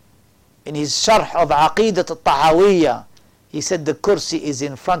 in his sharh of Aqeedah al-Tahawiyyah, he said the kursi is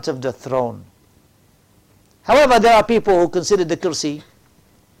in front of the throne. However, there are people who consider the kursi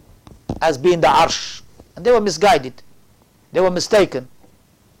as being the arsh, and they were misguided, they were mistaken.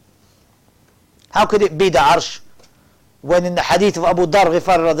 How could it be the arsh when in the hadith of Abu Dhar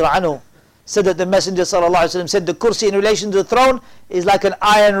Ghifari radiallahu anhu said that the Messenger sallallahu alaihi wasallam said the kursi in relation to the throne is like an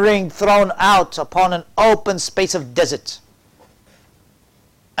iron ring thrown out upon an open space of desert.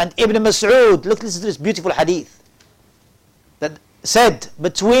 And Ibn Mas'ud, listen to this beautiful hadith that said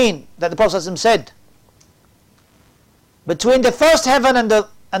that the Prophet said, between the first heaven and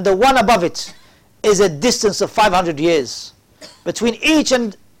the one above it is a distance of 500 years. Between each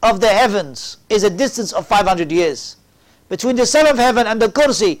of the heavens is a distance of 500 years. Between the 7th heaven and the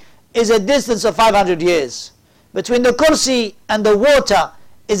kursi is a distance of 500 years. Between the kursi and the water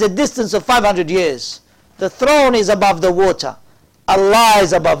is a distance of 500 years. The throne is above the water. Allah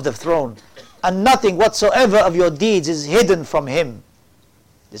is above the throne. And nothing whatsoever of your deeds is hidden from Him.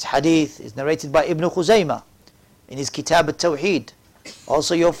 This hadith is narrated by Ibn Khuzaymah in his Kitab al-Tawheed.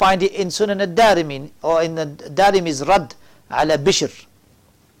 Also you'll find it in Sunan al-Darimi, or in the Darimi's Rad ala Bishr.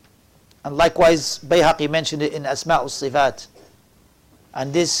 And likewise Bayhaqi mentioned it in Asma' al-Sifat.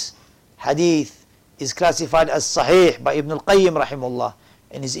 And this hadith is classified as Sahih by Ibn al-Qayyim rahimahullah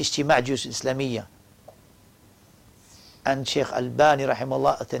in his Ijtima' Juz Islamiyya. And Shaykh Albani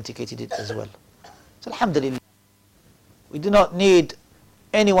rahimahullah authenticated it as well. So alhamdulillah, we do not need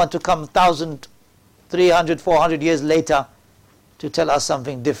anyone to come 1,000, 300, 400 years later to tell us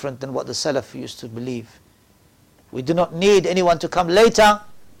something different than what the Salaf used to believe. We do not need anyone to come later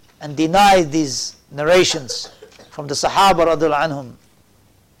and deny these narrations from the Sahaba radiallahu anhum.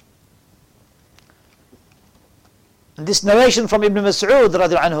 And this narration from Ibn Mas'ud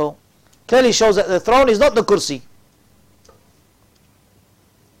radiallahu anhu clearly shows that the throne is not the kursi.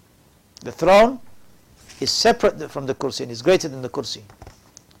 The throne is separate from the kursi and is greater than the kursi.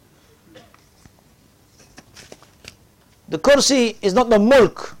 The kursi is not the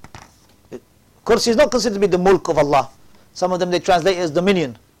mulk. Kursi is not considered to be the mulk of Allah. Some of them they translate it as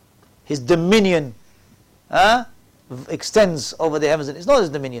dominion. His dominion extends over the heavens. It's not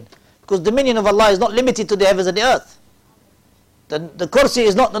his dominion. Because dominion of Allah is not limited to the heavens and the earth. The kursi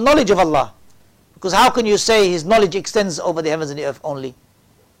is not the knowledge of Allah. Because how can you say His knowledge extends over the heavens and the earth only?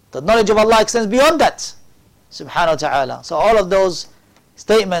 The knowledge of Allah extends beyond that. Subhanahu wa ta'ala. So all of those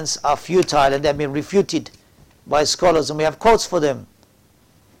statements are futile and they have been refuted by scholars, and we have quotes for them.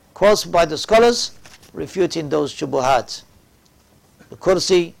 Quotes by the scholars refuting those shubuhat. The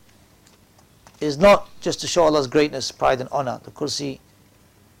kursi is not just to show Allah's greatness, pride and honor. The kursi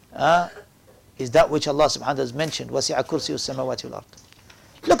is that which Allah subhanahu wa ta'ala has mentioned. وَسِعَ كُرْسِيُّ السَّمَاوَاتِ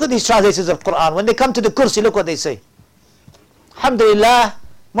وَالْأَرْضِ. Look at these translators of Quran. When they come to the kursi, look what they say. Alhamdulillah,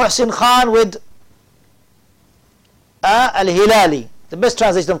 Muhsin Khan with Al-Hilali, the best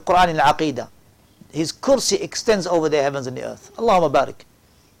translation of Quran in Aqeedah. His kursi extends over the heavens and the earth. Allahumma barik.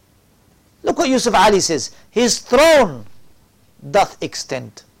 Look what Yusuf Ali says. His throne doth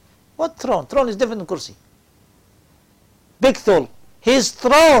extend. What throne? Throne is different than kursi. Big thul. His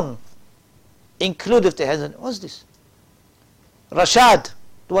throne includeth the heavens. What's this? Rashad,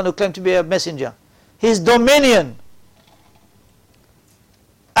 the one who claimed to be a messenger. His dominion.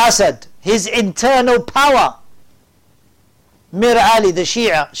 Asad, his internal power. Mir Ali, the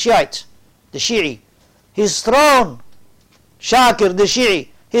Shiite, the Shi'i. His throne. Shakir, the Shi'i.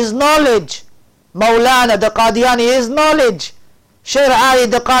 His knowledge. Maulana, the Qadiani, his knowledge. Sher Ali,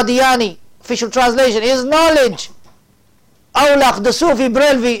 the Qadiani, official translation, his knowledge. Awlaq, the Sufi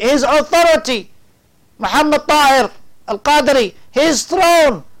Brelvi, his authority. Muhammad Tahir Al-Qadri, his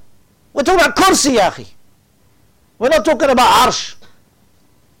throne. We're talking about kursi, ya akhi. We're not talking about arsh.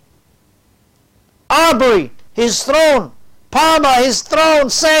 Arbery, his throne. Palmer, his throne.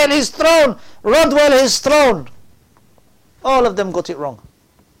 Sale, his throne. Rodwell, his throne. All of them got it wrong.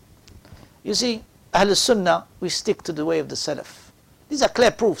 You see, Ahl Sunnah, we stick to the way of the Salaf. These are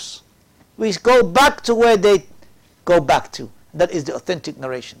clear proofs. We go back to where they go back to. That is the authentic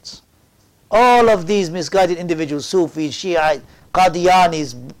narrations. All of these misguided individuals, Sufis, Shiite,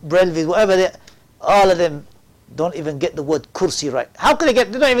 Qadianis, Brelvis, whatever they, all of them don't even get the word kursi right. How can they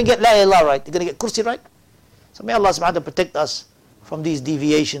don't even get La ilaha right? They're going to get kursi right? So may Allah subhanahu wa ta'ala protect us from these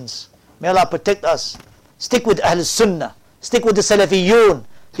deviations. May Allah protect us. Stick with Ahl Sunnah. Stick with the Salafiyun.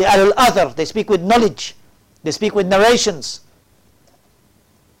 The Ahlul Athar. They speak with knowledge. They speak with narrations.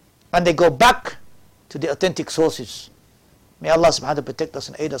 And they go back to the authentic sources. May Allah subhanahu wa ta'ala protect us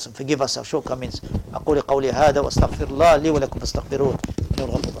and aid us and forgive us our shortcomings. أقول قولي هذا وأستغفر الله لي ولكم فاستغفروه إنه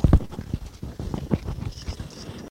الغفور الرحيم.